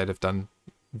offense if they'd have done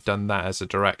that as a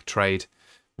direct trade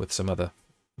with some other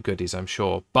goodies, I'm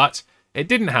sure. But it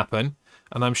didn't happen,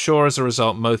 and I'm sure as a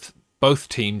result, both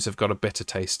teams have got a bitter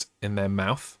taste in their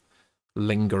mouth,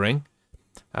 lingering.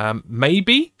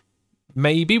 Maybe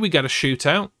we get a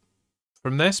shootout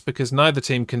from this because neither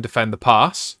team can defend the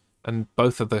pass, and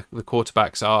both of the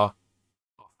quarterbacks are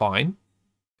fine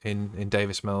in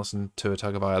Davis Mills and Tua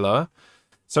Tagovailoa.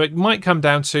 So it might come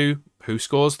down to who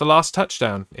scores the last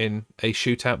touchdown in a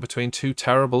shootout between two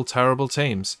terrible, terrible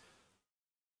teams.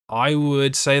 I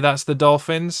would say that's the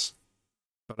Dolphins,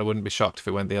 but I wouldn't be shocked if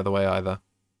it went the other way either.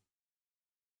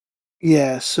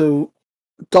 Yeah, so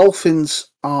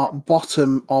Dolphins are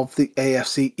bottom of the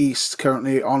AFC East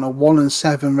currently on a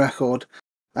 1-7 record.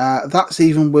 That's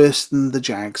even worse than the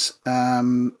Jags.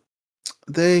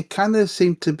 They kind of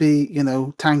seem to be,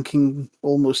 tanking,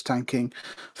 almost tanking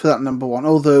for that number one,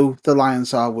 although the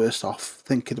Lions are worse off,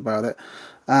 thinking about it.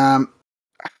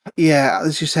 Yeah,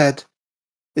 as you said,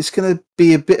 it's going to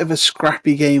be a bit of a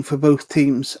scrappy game for both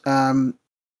teams. And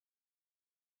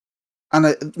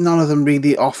none of them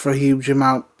really offer a huge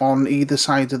amount on either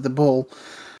side of the ball.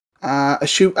 A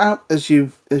shootout, as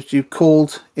you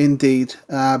called, indeed,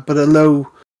 but a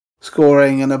low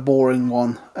scoring and a boring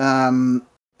one.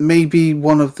 Maybe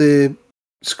one of the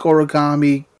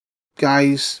Scorigami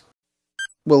guys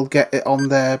will get it on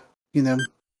their,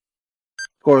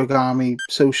 Scorigami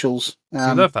socials. You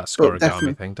love that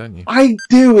Scorigami thing, don't you? I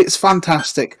do. It's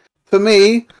fantastic. For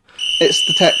me, it's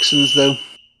the Texans, though.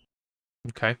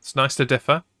 Okay, it's nice to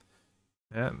differ.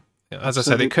 Yeah, as I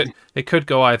said, it could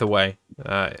go either way.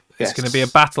 It's going to be a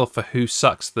battle for who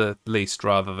sucks the least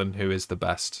rather than who is the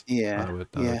best. Yeah, I would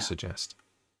suggest.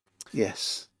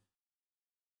 Yes.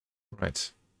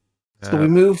 Right. So we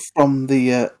move from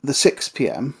the 6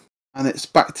 p.m. and it's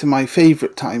back to my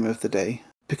favourite time of the day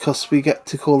because we get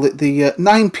to call it the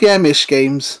 9 p.m.-ish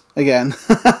games again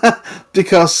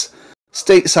because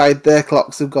stateside their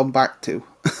clocks have gone back to.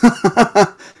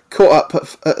 Caught up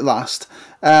at last.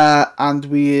 And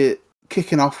we're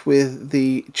kicking off with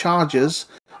the Chargers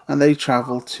and they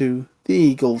travel to the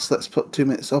Eagles. Let's put 2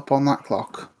 minutes up on that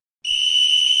clock.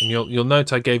 And you'll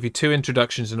note I gave you 2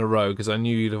 introductions in a row because I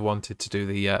knew you'd have wanted to do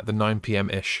the 9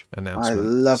 p.m.-ish announcement. I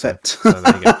love it. So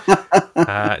there you go.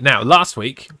 Now, last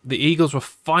week, the Eagles were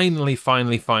finally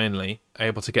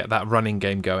able to get that running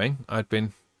game going. I'd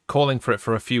been calling for it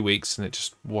for a few weeks and it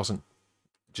just wasn't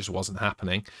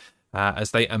happening.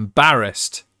 As they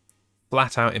flat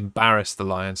out embarrassed the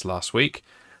Lions last week.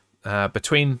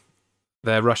 Between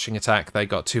their rushing attack, they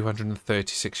got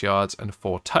 236 yards and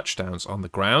 4 touchdowns on the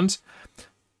ground.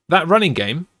 That running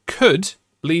game could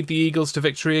lead the Eagles to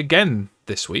victory again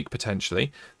this week,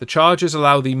 potentially. The Chargers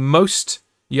allow the most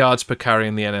yards per carry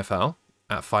in the NFL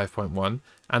at 5.1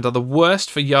 and are the worst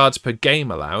for yards per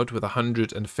game allowed with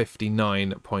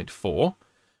 159.4.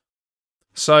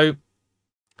 So,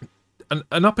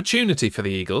 an opportunity for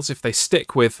the Eagles if they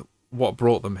stick with what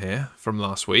brought them here from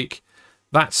last week.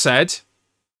 That said,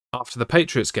 after the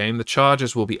Patriots game, the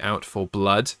Chargers will be out for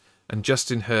blood. And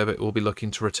Justin Herbert will be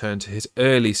looking to return to his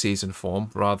early season form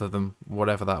rather than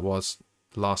whatever that was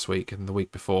last week and the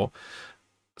week before.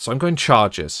 So I'm going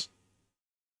Chargers.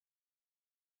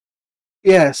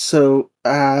 Yeah, so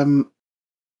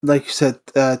like you said,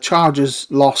 Chargers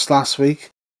lost last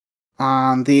week.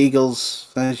 And the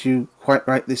Eagles, as you quite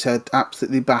rightly said,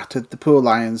 absolutely battered the poor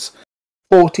Lions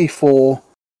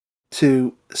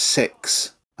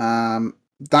 44-6.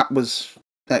 That was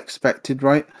expected,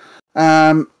 right?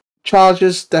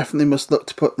 Chargers definitely must look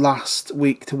to put last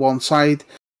week to one side,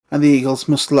 and the Eagles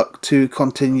must look to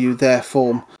continue their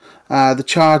form. The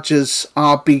Chargers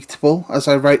are beatable, as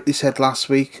I rightly said last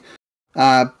week,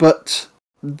 but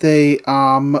they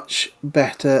are much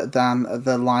better than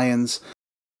the Lions.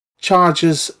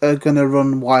 Chargers are going to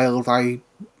run wild. I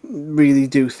really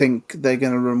do think they're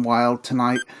going to run wild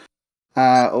tonight.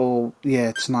 Tonight.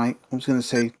 I was going to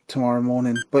say tomorrow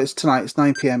morning, but it's tonight. It's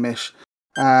 9 p.m.-ish.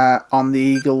 On the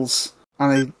Eagles,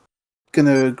 and I'm going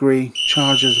to agree,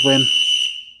 Chargers win.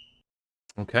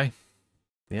 Okay.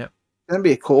 Yeah. It's going to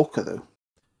be a corker, though.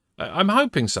 I'm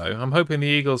hoping so. I'm hoping the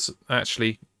Eagles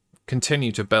actually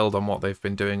continue to build on what they've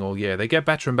been doing all year. They get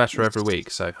better and better every week,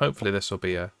 so hopefully this will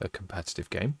be a competitive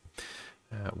game.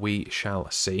 We shall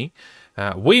see.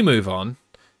 We move on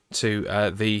to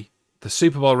the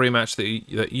Super Bowl rematch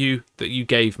that you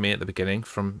gave me at the beginning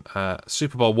from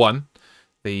Super Bowl 1.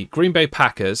 The Green Bay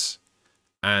Packers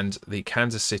and the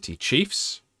Kansas City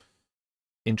Chiefs.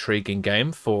 Intriguing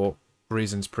game for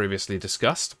reasons previously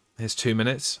discussed. Here's 2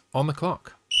 minutes on the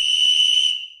clock.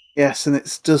 Yes, and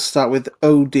it does start with,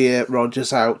 oh dear,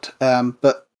 Rogers out.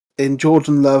 But in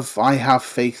Jordan Love, I have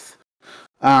faith,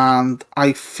 and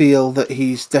I feel that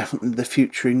he's definitely the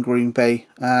future in Green Bay.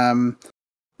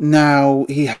 Now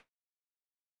he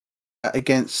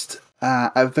against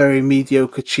a very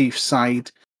mediocre Chiefs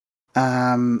side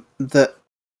that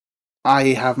I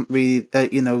haven't really,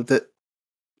 that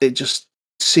it just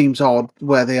seems odd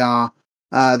where they are.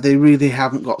 They really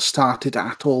haven't got started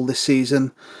at all this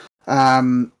season.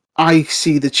 I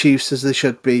see the Chiefs as they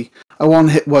should be, a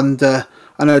one-hit wonder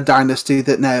and a dynasty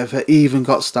that never even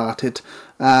got started.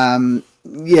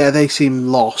 They seem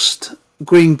lost.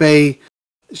 Green Bay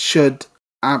should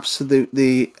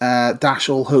absolutely dash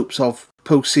all hopes of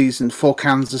postseason for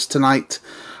Kansas tonight,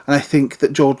 and I think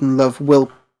that Jordan Love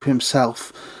will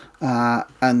himself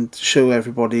and show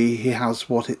everybody he has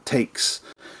what it takes.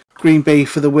 Green Bay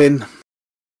for the win.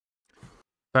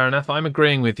 Fair enough. I'm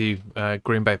agreeing with you,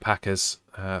 Green Bay Packers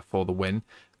for the win,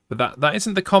 but that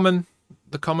isn't the common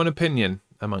opinion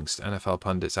amongst NFL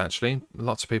pundits. Actually,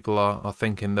 lots of people are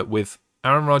thinking that with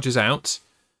Aaron Rodgers out,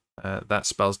 that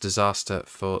spells disaster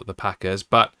for the Packers.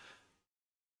 But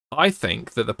I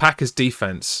think that the Packers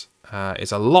defense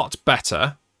is a lot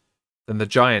better than the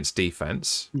Giants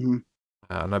defense, and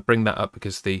I bring that up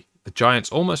because the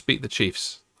Giants almost beat the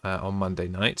Chiefs on Monday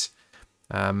night.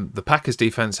 The Packers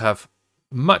defense have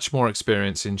much more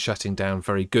experience in shutting down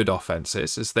very good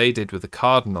offenses, as they did with the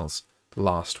Cardinals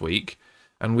last week.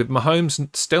 And with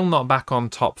Mahomes still not back on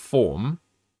top form,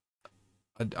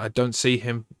 I don't see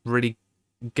him really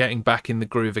getting back in the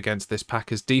groove against this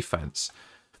Packers defense.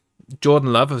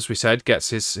 Jordan Love, as we said,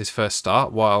 gets his first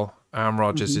start while Aaron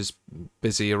Rodgers is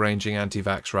busy arranging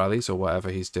anti-vax rallies or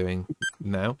whatever he's doing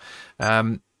now.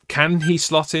 Can he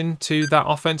slot into that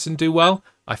offense and do well?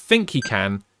 I think he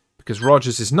can, because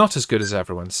Rodgers is not as good as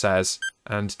everyone says,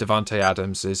 and Davante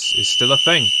Adams is still a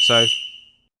thing. So,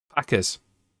 Packers.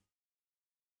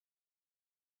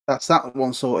 That's that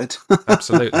one sorted.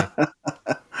 Absolutely.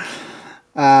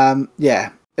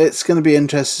 It's going to be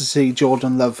interesting to see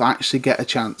Jordan Love actually get a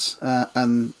chance,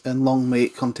 and long may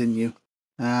it continue.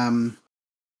 But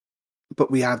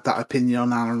we had that opinion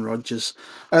on Aaron Rodgers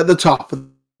at the top.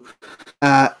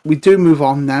 We do move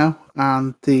on now,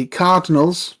 and the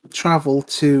Cardinals travel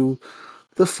to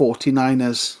the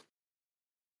 49ers.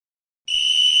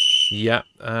 Yeah,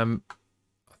 I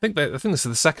think this is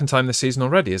the second time this season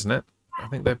already, isn't it? I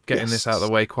think they're getting this out of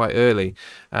the way quite early.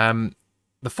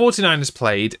 The 49ers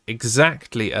played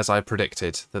exactly as I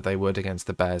predicted that they would against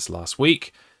the Bears last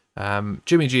week.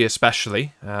 Jimmy G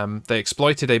especially. They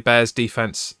exploited a Bears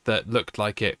defense that looked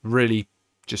like it really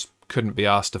just couldn't be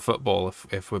asked to football,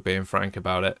 if we're being frank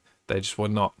about it. They just were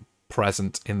not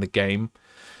present in the game.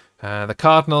 The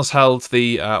Cardinals held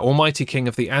the almighty king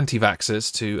of the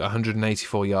anti-vaxxers to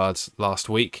 184 yards last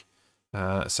week.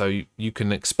 So you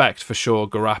can expect for sure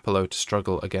Garoppolo to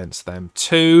struggle against them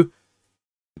too.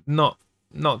 Not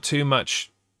too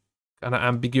much kind of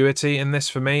ambiguity in this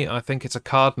for me. I think it's a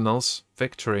Cardinals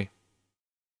victory.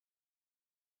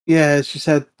 Yeah, as you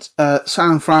said,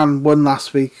 San Fran won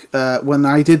last week when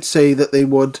I did say that they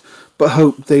would, but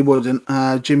hoped they wouldn't.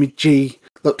 Jimmy G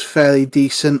looked fairly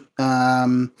decent,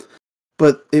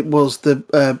 but it was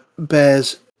the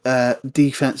Bears'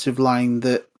 defensive line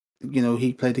that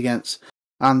he played against,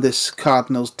 and this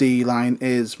Cardinals D line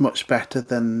is much better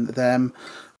than them.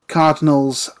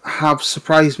 Cardinals have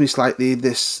surprised me slightly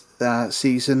this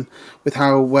season with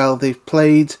how well they've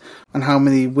played and how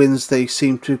many wins they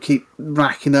seem to keep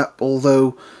racking up,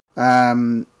 although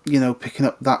picking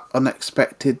up that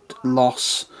unexpected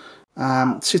loss,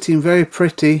 sitting very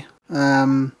pretty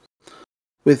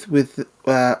with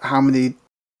how many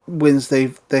wins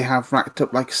they have racked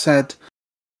up. Like I said,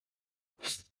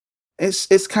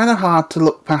 it's kind of hard to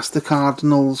look past the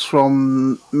Cardinals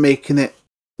from making it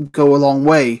go a long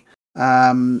way.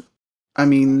 I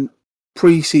mean,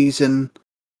 pre-season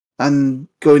and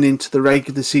going into the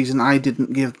regular season, I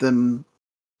didn't give them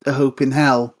a hope in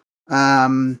hell.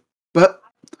 But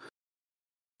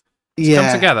it's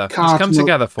come together. It's come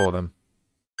together for them.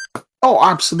 Oh,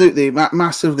 absolutely,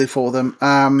 massively for them.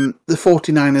 The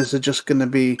 49ers are just going to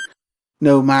be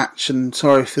no match, and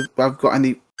sorry if I've got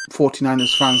any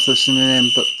 49ers fans listening in,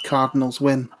 but Cardinals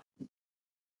win.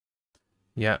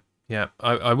 Yeah.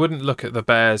 I wouldn't look at the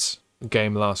Bears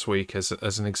game last week as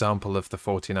an example of the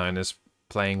 49ers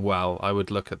playing well. I would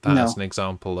look at that as an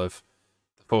example of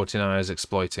the 49ers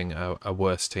exploiting a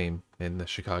worse team in the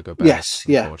Chicago Bears.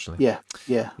 Yes, unfortunately.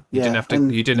 Yeah. You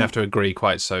didn't have to agree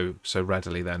quite so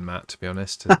readily then, Matt, to be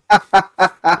honest.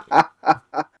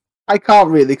 I can't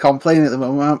really complain at the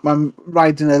moment. I'm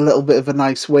riding a little bit of a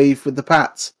nice wave with the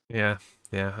Pats. Yeah.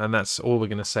 Yeah, and that's all we're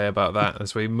going to say about that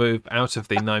as we move out of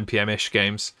the 9 p.m.-ish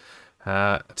games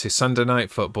to Sunday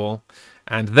Night Football.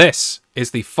 And this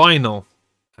is the final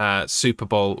Super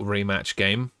Bowl rematch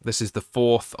game. This is the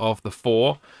fourth of the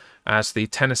four as the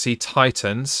Tennessee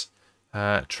Titans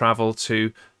travel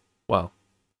to, well,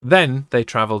 then they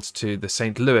traveled to the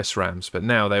St. Louis Rams, but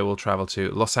now they will travel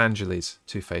to Los Angeles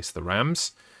to face the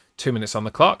Rams. 2 minutes on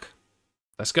the clock.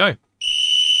 Let's go.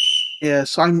 Yeah,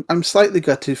 so I'm slightly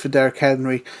gutted for Derrick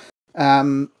Henry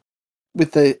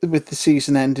with the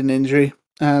season-ending injury,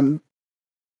 but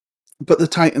the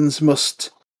Titans must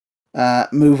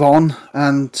move on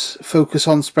and focus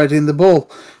on spreading the ball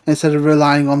instead of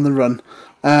relying on the run.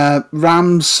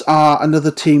 Rams are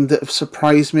another team that have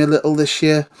surprised me a little this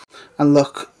year and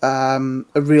look a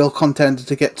real contender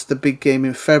to get to the big game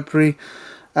in February,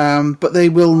 but they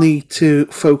will need to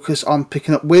focus on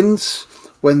picking up wins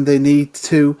when they need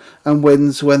to, and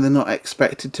wins when they're not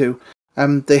expected to.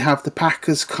 They have the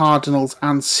Packers, Cardinals,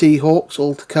 and Seahawks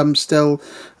all to come still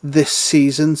this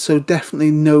season, so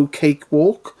definitely no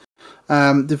cakewalk.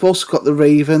 They've also got the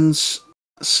Ravens,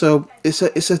 so it's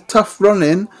a tough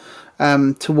run-in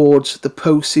towards the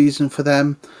postseason for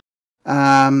them.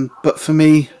 But for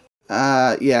me,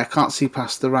 I can't see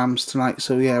past the Rams tonight,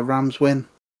 so yeah, Rams win.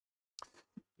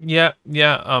 Yeah,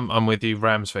 I'm with you.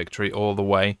 Rams victory all the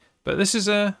way. But this is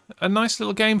a nice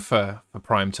little game for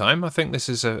prime time. I think this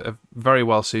is a very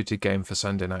well-suited game for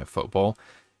Sunday Night Football.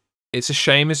 It's a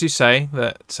shame, as you say,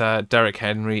 that Derrick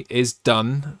Henry is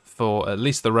done for at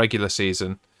least the regular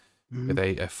season with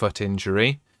a foot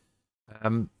injury.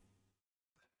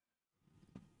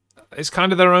 It's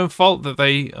kind of their own fault that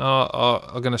they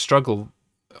are going to struggle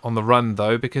on the run,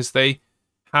 though, because they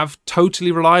have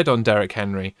totally relied on Derrick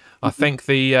Henry. I think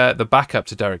the backup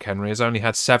to Derrick Henry has only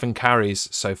had 7 carries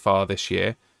so far this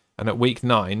year, and at week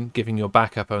 9, giving your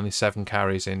backup only 7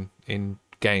 carries in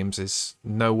games is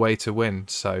no way to win.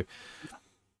 So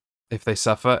if they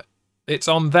suffer, it's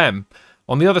on them.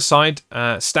 On the other side,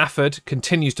 Stafford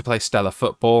continues to play stellar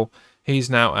football. He's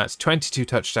now at 22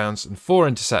 touchdowns and 4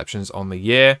 interceptions on the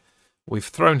year. We've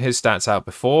thrown his stats out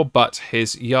before, but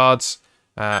his yards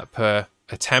per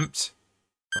attempt,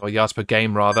 or yards per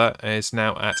game rather, is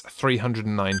now at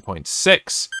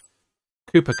 309.6.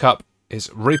 Cooper Kupp is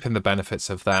reaping the benefits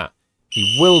of that.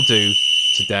 He will do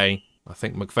today. I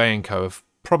think McVay and co have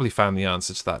probably found the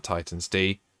answer to that Titans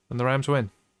D, and the Rams win.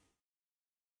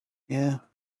 Yeah.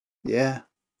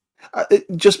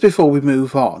 Just before we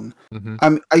move on,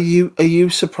 are you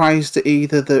surprised at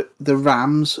either the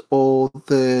Rams or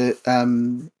the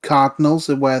Cardinals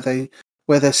and where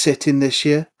they're sitting this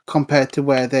year compared to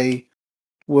where they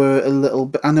were a little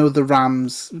bit? I know the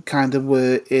Rams kind of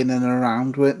were in and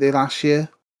around, weren't they, last year?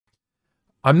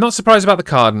 I'm not surprised about the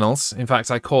Cardinals. In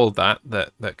fact, I called that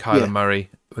Kyler Murray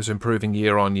was improving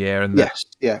year on year, and that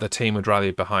the team would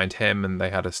rally behind him, and they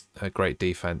had a great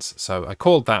defense. So I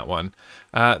called that one.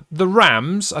 The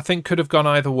Rams, I think, could have gone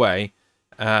either way,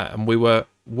 and we were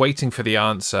waiting for the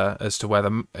answer as to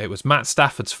whether it was Matt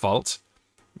Stafford's fault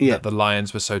that the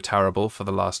Lions were so terrible for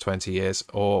the last 20 years,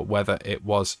 or whether it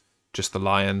was just the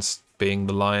Lions being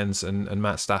the Lions and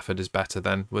Matt Stafford is better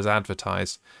than was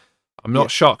advertised. I'm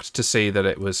not shocked to see that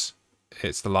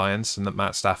it's the Lions and that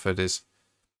Matt Stafford is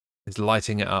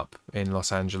lighting it up in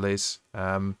Los Angeles.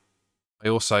 I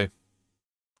also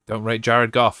don't rate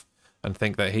Jared Goff and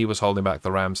think that he was holding back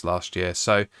the Rams last year.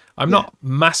 So I'm not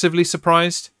massively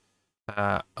surprised.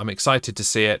 I'm excited to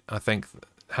see it. I think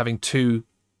having 2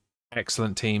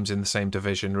 excellent teams in the same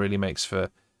division really makes for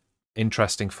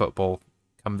interesting football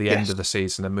come the end of the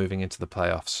season and moving into the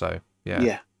playoffs. So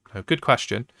no, good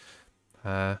question.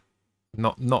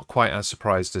 Not quite as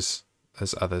surprised as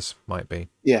others might be.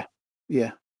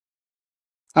 Yeah.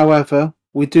 However,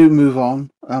 we do move on,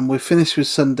 and we're finished with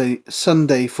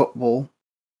Sunday football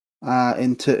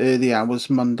into early hours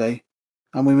Monday,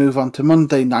 and we move on to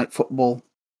Monday night football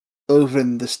over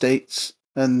in the States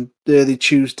and early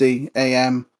Tuesday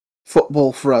AM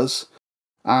football for us.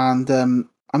 And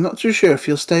I'm not too sure if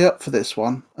you'll stay up for this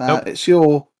one. Nope. It's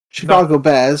your Chicago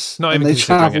Bears, and they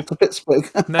travel to Pittsburgh.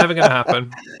 Never going to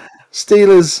happen.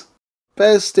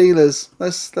 Bears Steelers.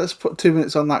 Let's put 2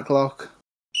 minutes on that clock.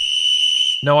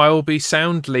 No, I will be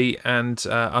soundly and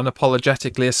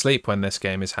unapologetically asleep when this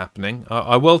game is happening.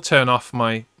 I will turn off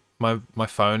my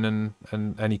phone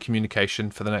and any communication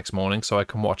for the next morning so I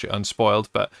can watch it unspoiled,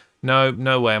 but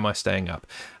no way am I staying up.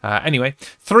 Anyway,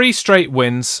 3 straight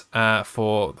wins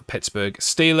for the Pittsburgh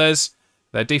Steelers.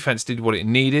 Their defense did what it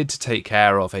needed to take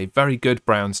care of a very good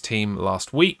Browns team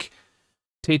last week.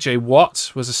 TJ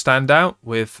Watt was a standout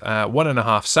with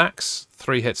 1.5 sacks,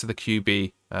 3 hits of the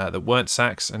QB that weren't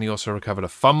sacks, and he also recovered a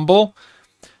fumble.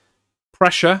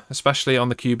 pressure, especially on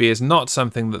the QB, is not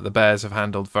something that the Bears have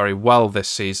handled very well this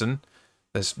season.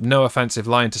 There's no offensive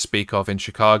line to speak of in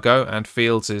Chicago, and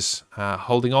Fields is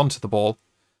holding on to the ball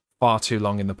far too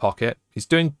long in the pocket. He's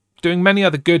doing many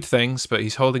other good things, but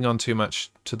he's holding on too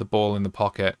much to the ball in the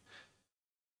pocket.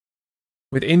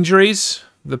 With injuries,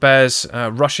 the Bears'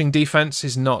 rushing defense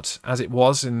is not as it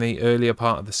was in the earlier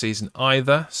part of the season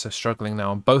either, so struggling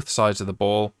now on both sides of the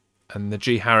ball. And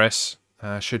Najee Harris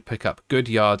should pick up good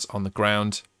yards on the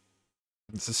ground.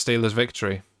 It's a Steelers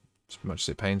victory, as much as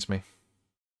it pains me.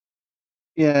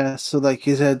 Yeah, so like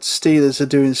you said, Steelers are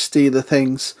doing Steeler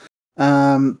things,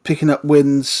 picking up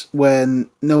wins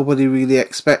when nobody really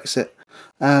expects it.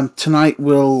 Tonight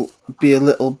will be a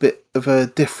little bit of a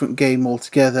different game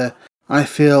altogether. I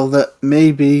feel that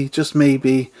maybe, just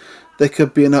maybe, there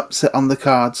could be an upset on the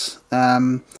cards.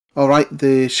 Alright,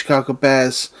 the Chicago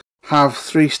Bears have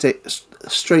 3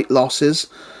 straight losses,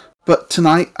 but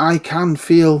tonight I can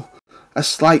feel a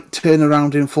slight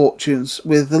turnaround in fortunes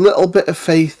with a little bit of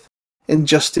faith in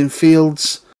Justin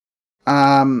Fields,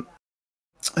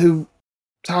 who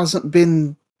hasn't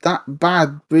been that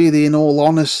bad, really, in all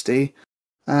honesty.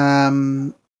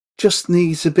 Just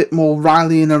needs a bit more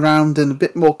rallying around and a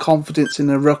bit more confidence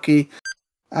in a rookie.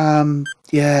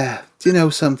 Yeah, do you know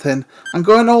something? I'm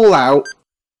going all out,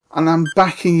 and I'm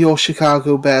backing your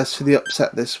Chicago Bears for the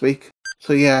upset this week.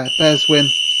 So yeah, Bears win.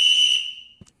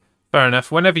 Fair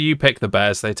enough. Whenever you pick the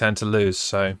Bears, they tend to lose,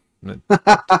 so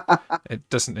it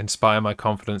doesn't inspire my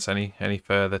confidence any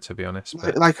further, to be honest.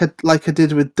 But... Like I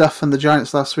did with Duff and the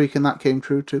Giants last week, and that came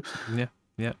true too.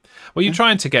 Yeah. Well, you're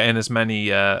trying to get in as many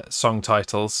song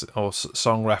titles or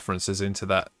song references into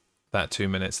that 2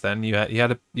 minutes. Then you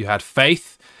had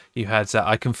faith. You had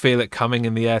I can feel it coming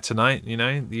in the air tonight. You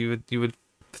know, you would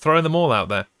throw them all out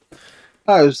there.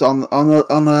 I was on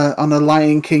a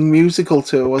Lion King musical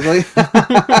tour, was I?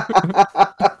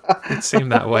 It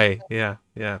seemed that way. Yeah.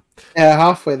 Yeah,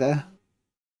 halfway there.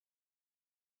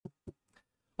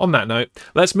 On that note,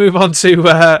 let's move on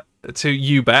to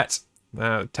You Bet.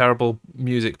 Terrible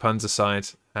music puns aside,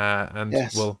 and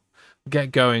yes, we'll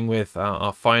get going with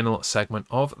our final segment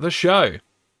of the show.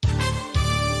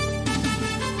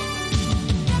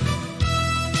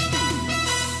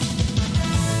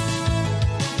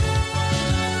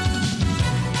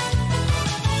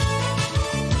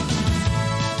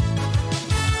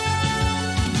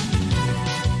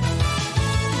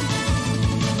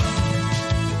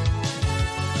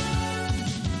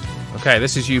 Okay,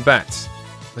 this is You Bet.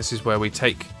 This is where we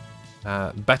take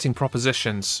betting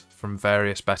propositions from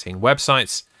various betting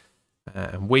websites,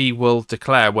 and we will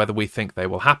declare whether we think they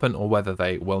will happen or whether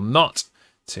they will not,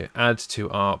 to add to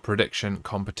our prediction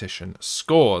competition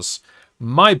scores.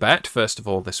 My bet, first of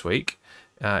all, this week,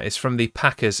 is from the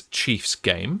Packers-Chiefs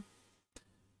game,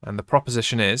 and the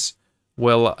proposition is,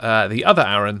 will the other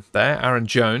Aaron there, Aaron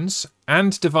Jones,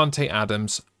 and Davante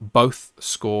Adams both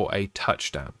score a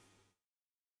touchdown?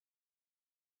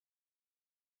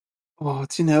 Oh,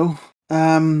 do you know?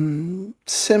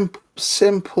 Simple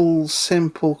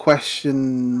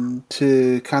question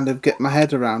to kind of get my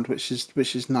head around, which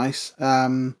is nice.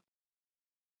 Aaron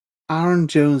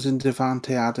Jones and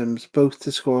Davante Adams both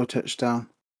to score a touchdown.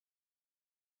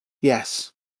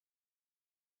 Yes.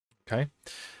 Okay.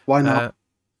 Why not?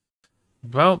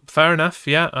 Well, fair enough.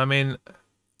 Yeah, I mean,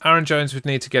 Aaron Jones would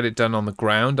need to get it done on the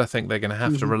ground. I think they're going to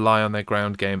have to rely on their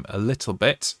ground game a little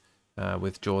bit.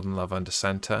 With Jordan Love under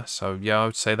center. So, yeah, I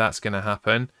would say that's going to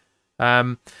happen.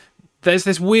 There's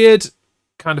this weird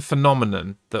kind of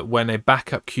phenomenon that when a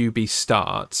backup QB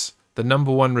starts, the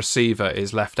number one receiver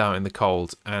is left out in the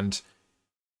cold, and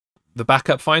the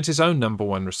backup finds his own number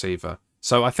one receiver.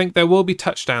 So I think there will be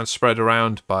touchdowns spread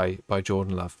around by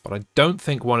Jordan Love, but I don't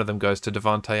think one of them goes to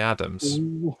Davante Adams,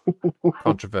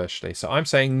 controversially. So I'm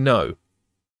saying no.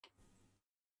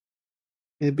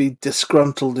 He'd be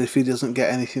disgruntled if he doesn't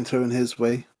get anything thrown his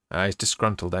way. He's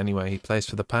disgruntled anyway. He plays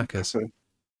for the Packers.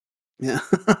 Yeah.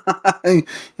 You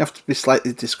have to be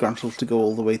slightly disgruntled to go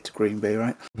all the way to Green Bay,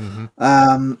 right?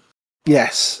 Mm-hmm.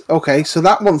 Yes. Okay, so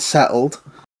that one's settled.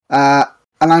 And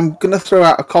I'm going to throw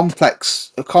out a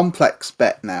complex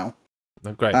bet now.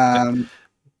 Oh, great.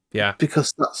 Yeah,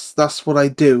 because that's what I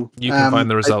do. You can find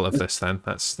the result of this then.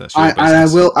 That's your business. And I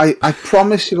will. I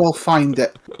promise you, I'll find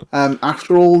it.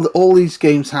 After all these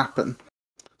games happen.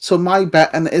 So my bet,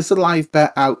 and it is a live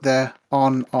bet out there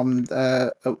on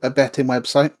a betting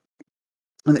website,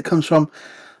 and it comes from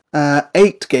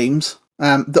 8 games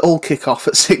that all kick off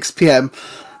at 6 p.m.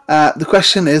 The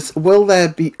question is: will there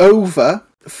be over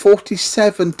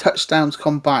 47 touchdowns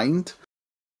combined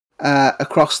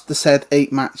across the said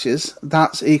 8 matches?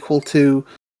 That's equal to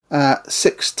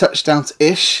 6 touchdowns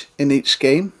ish in each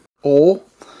game, or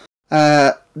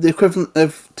the equivalent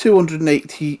of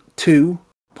 282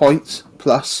 points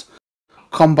plus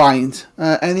combined.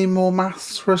 Any more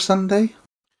maths for a Sunday?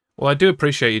 Well, I do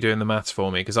appreciate you doing the maths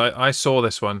for me, because I saw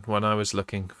this one when I was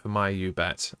looking for my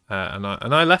UBet, and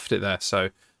I left it there. So,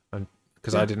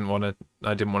 because I didn't want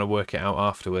to work it out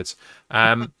afterwards.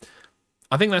 I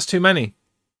think that's too many,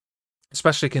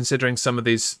 especially considering some of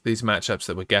these matchups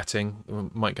that we're getting. We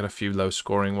might get a few low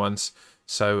scoring ones.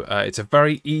 So it's a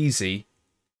very easy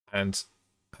and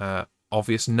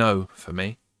obvious no for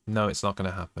me. No, it's not going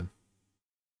to happen.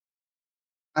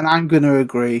 And I'm going to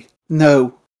agree.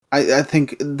 No. I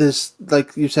think there's,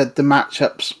 like you said, the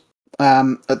matchups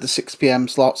at the 6 p.m.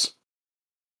 slots.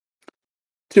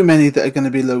 Too many that are going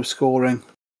to be low scoring.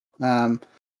 I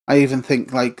even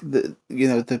think like the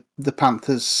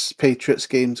Panthers Patriots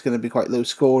game is going to be quite low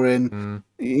scoring.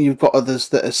 You've got others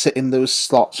that are sitting those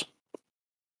slots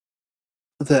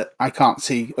that I can't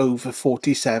see over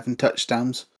 47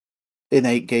 touchdowns in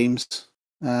 8 games.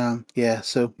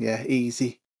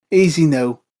 Easy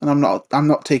no. And I'm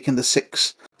not taking the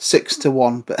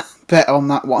 6-1 bet on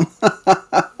that one.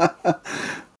 I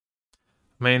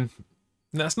mean,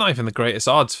 that's not even the greatest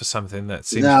odds for something that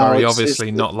seems very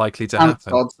obviously not likely to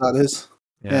happen. Odds, that is.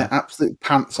 Yeah, absolute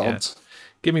pants odds.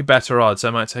 Give me better odds, I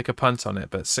might take a punt on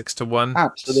it, but 6-1?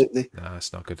 Absolutely. No,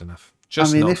 it's not good enough.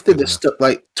 If they'd have stuck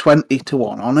like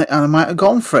 20-1 on it, and I might have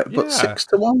gone for it, but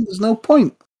 6-1, there's no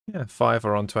point. Yeah, 5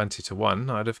 or on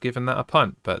 20-1, I'd have given that a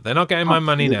punt, but they're not getting my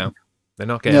money now. They're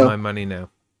not getting my money now.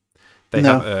 They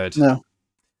have erred. No.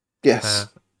 Yes.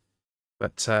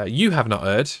 But you have not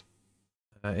erred.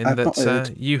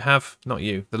 You have, not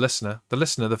you, the listener,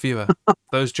 the viewer,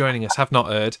 those joining us have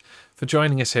not erred for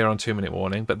joining us here on 2 Minute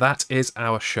Warning, but that is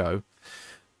our show.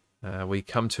 We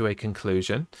come to a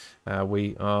conclusion.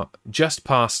 We are just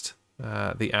past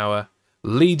the hour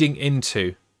leading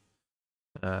into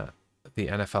the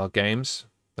NFL games.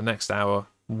 The next hour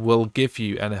will give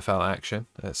you NFL action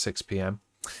at 6 p.m.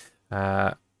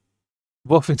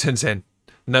 Wolfington's in,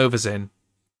 Nova's in,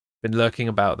 been lurking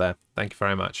about there. Thank you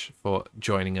very much for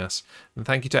joining us, and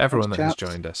thank you to everyone that has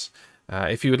joined us.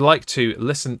 If you would like to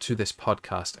listen to this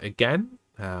podcast again,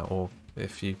 or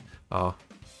if you are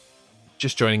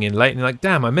just joining in late and you're like,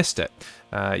 damn, I missed it,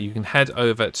 you can head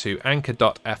over to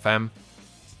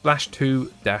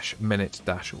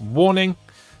anchor.fm/2-minute-warning.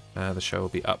 The show will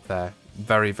be up there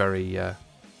very, very,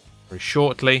 very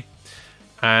shortly,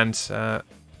 and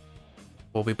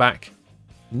we'll be back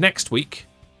next week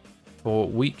for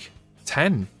week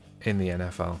 10 in the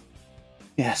NFL.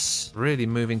 Yes. Really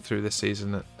moving through this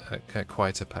season at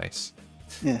quite a pace.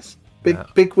 Yes.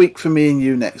 Big week for me and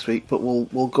you next week, but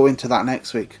we'll go into that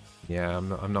next week. Yeah,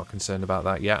 I'm not concerned about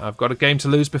that yet. I've got a game to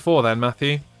lose before then,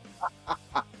 Matthew.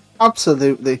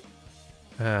 Absolutely.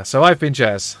 So I've been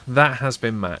Jez. That has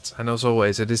been Matt. And as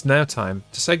always, it is now time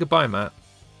to say goodbye, Matt.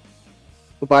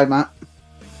 Goodbye, Matt.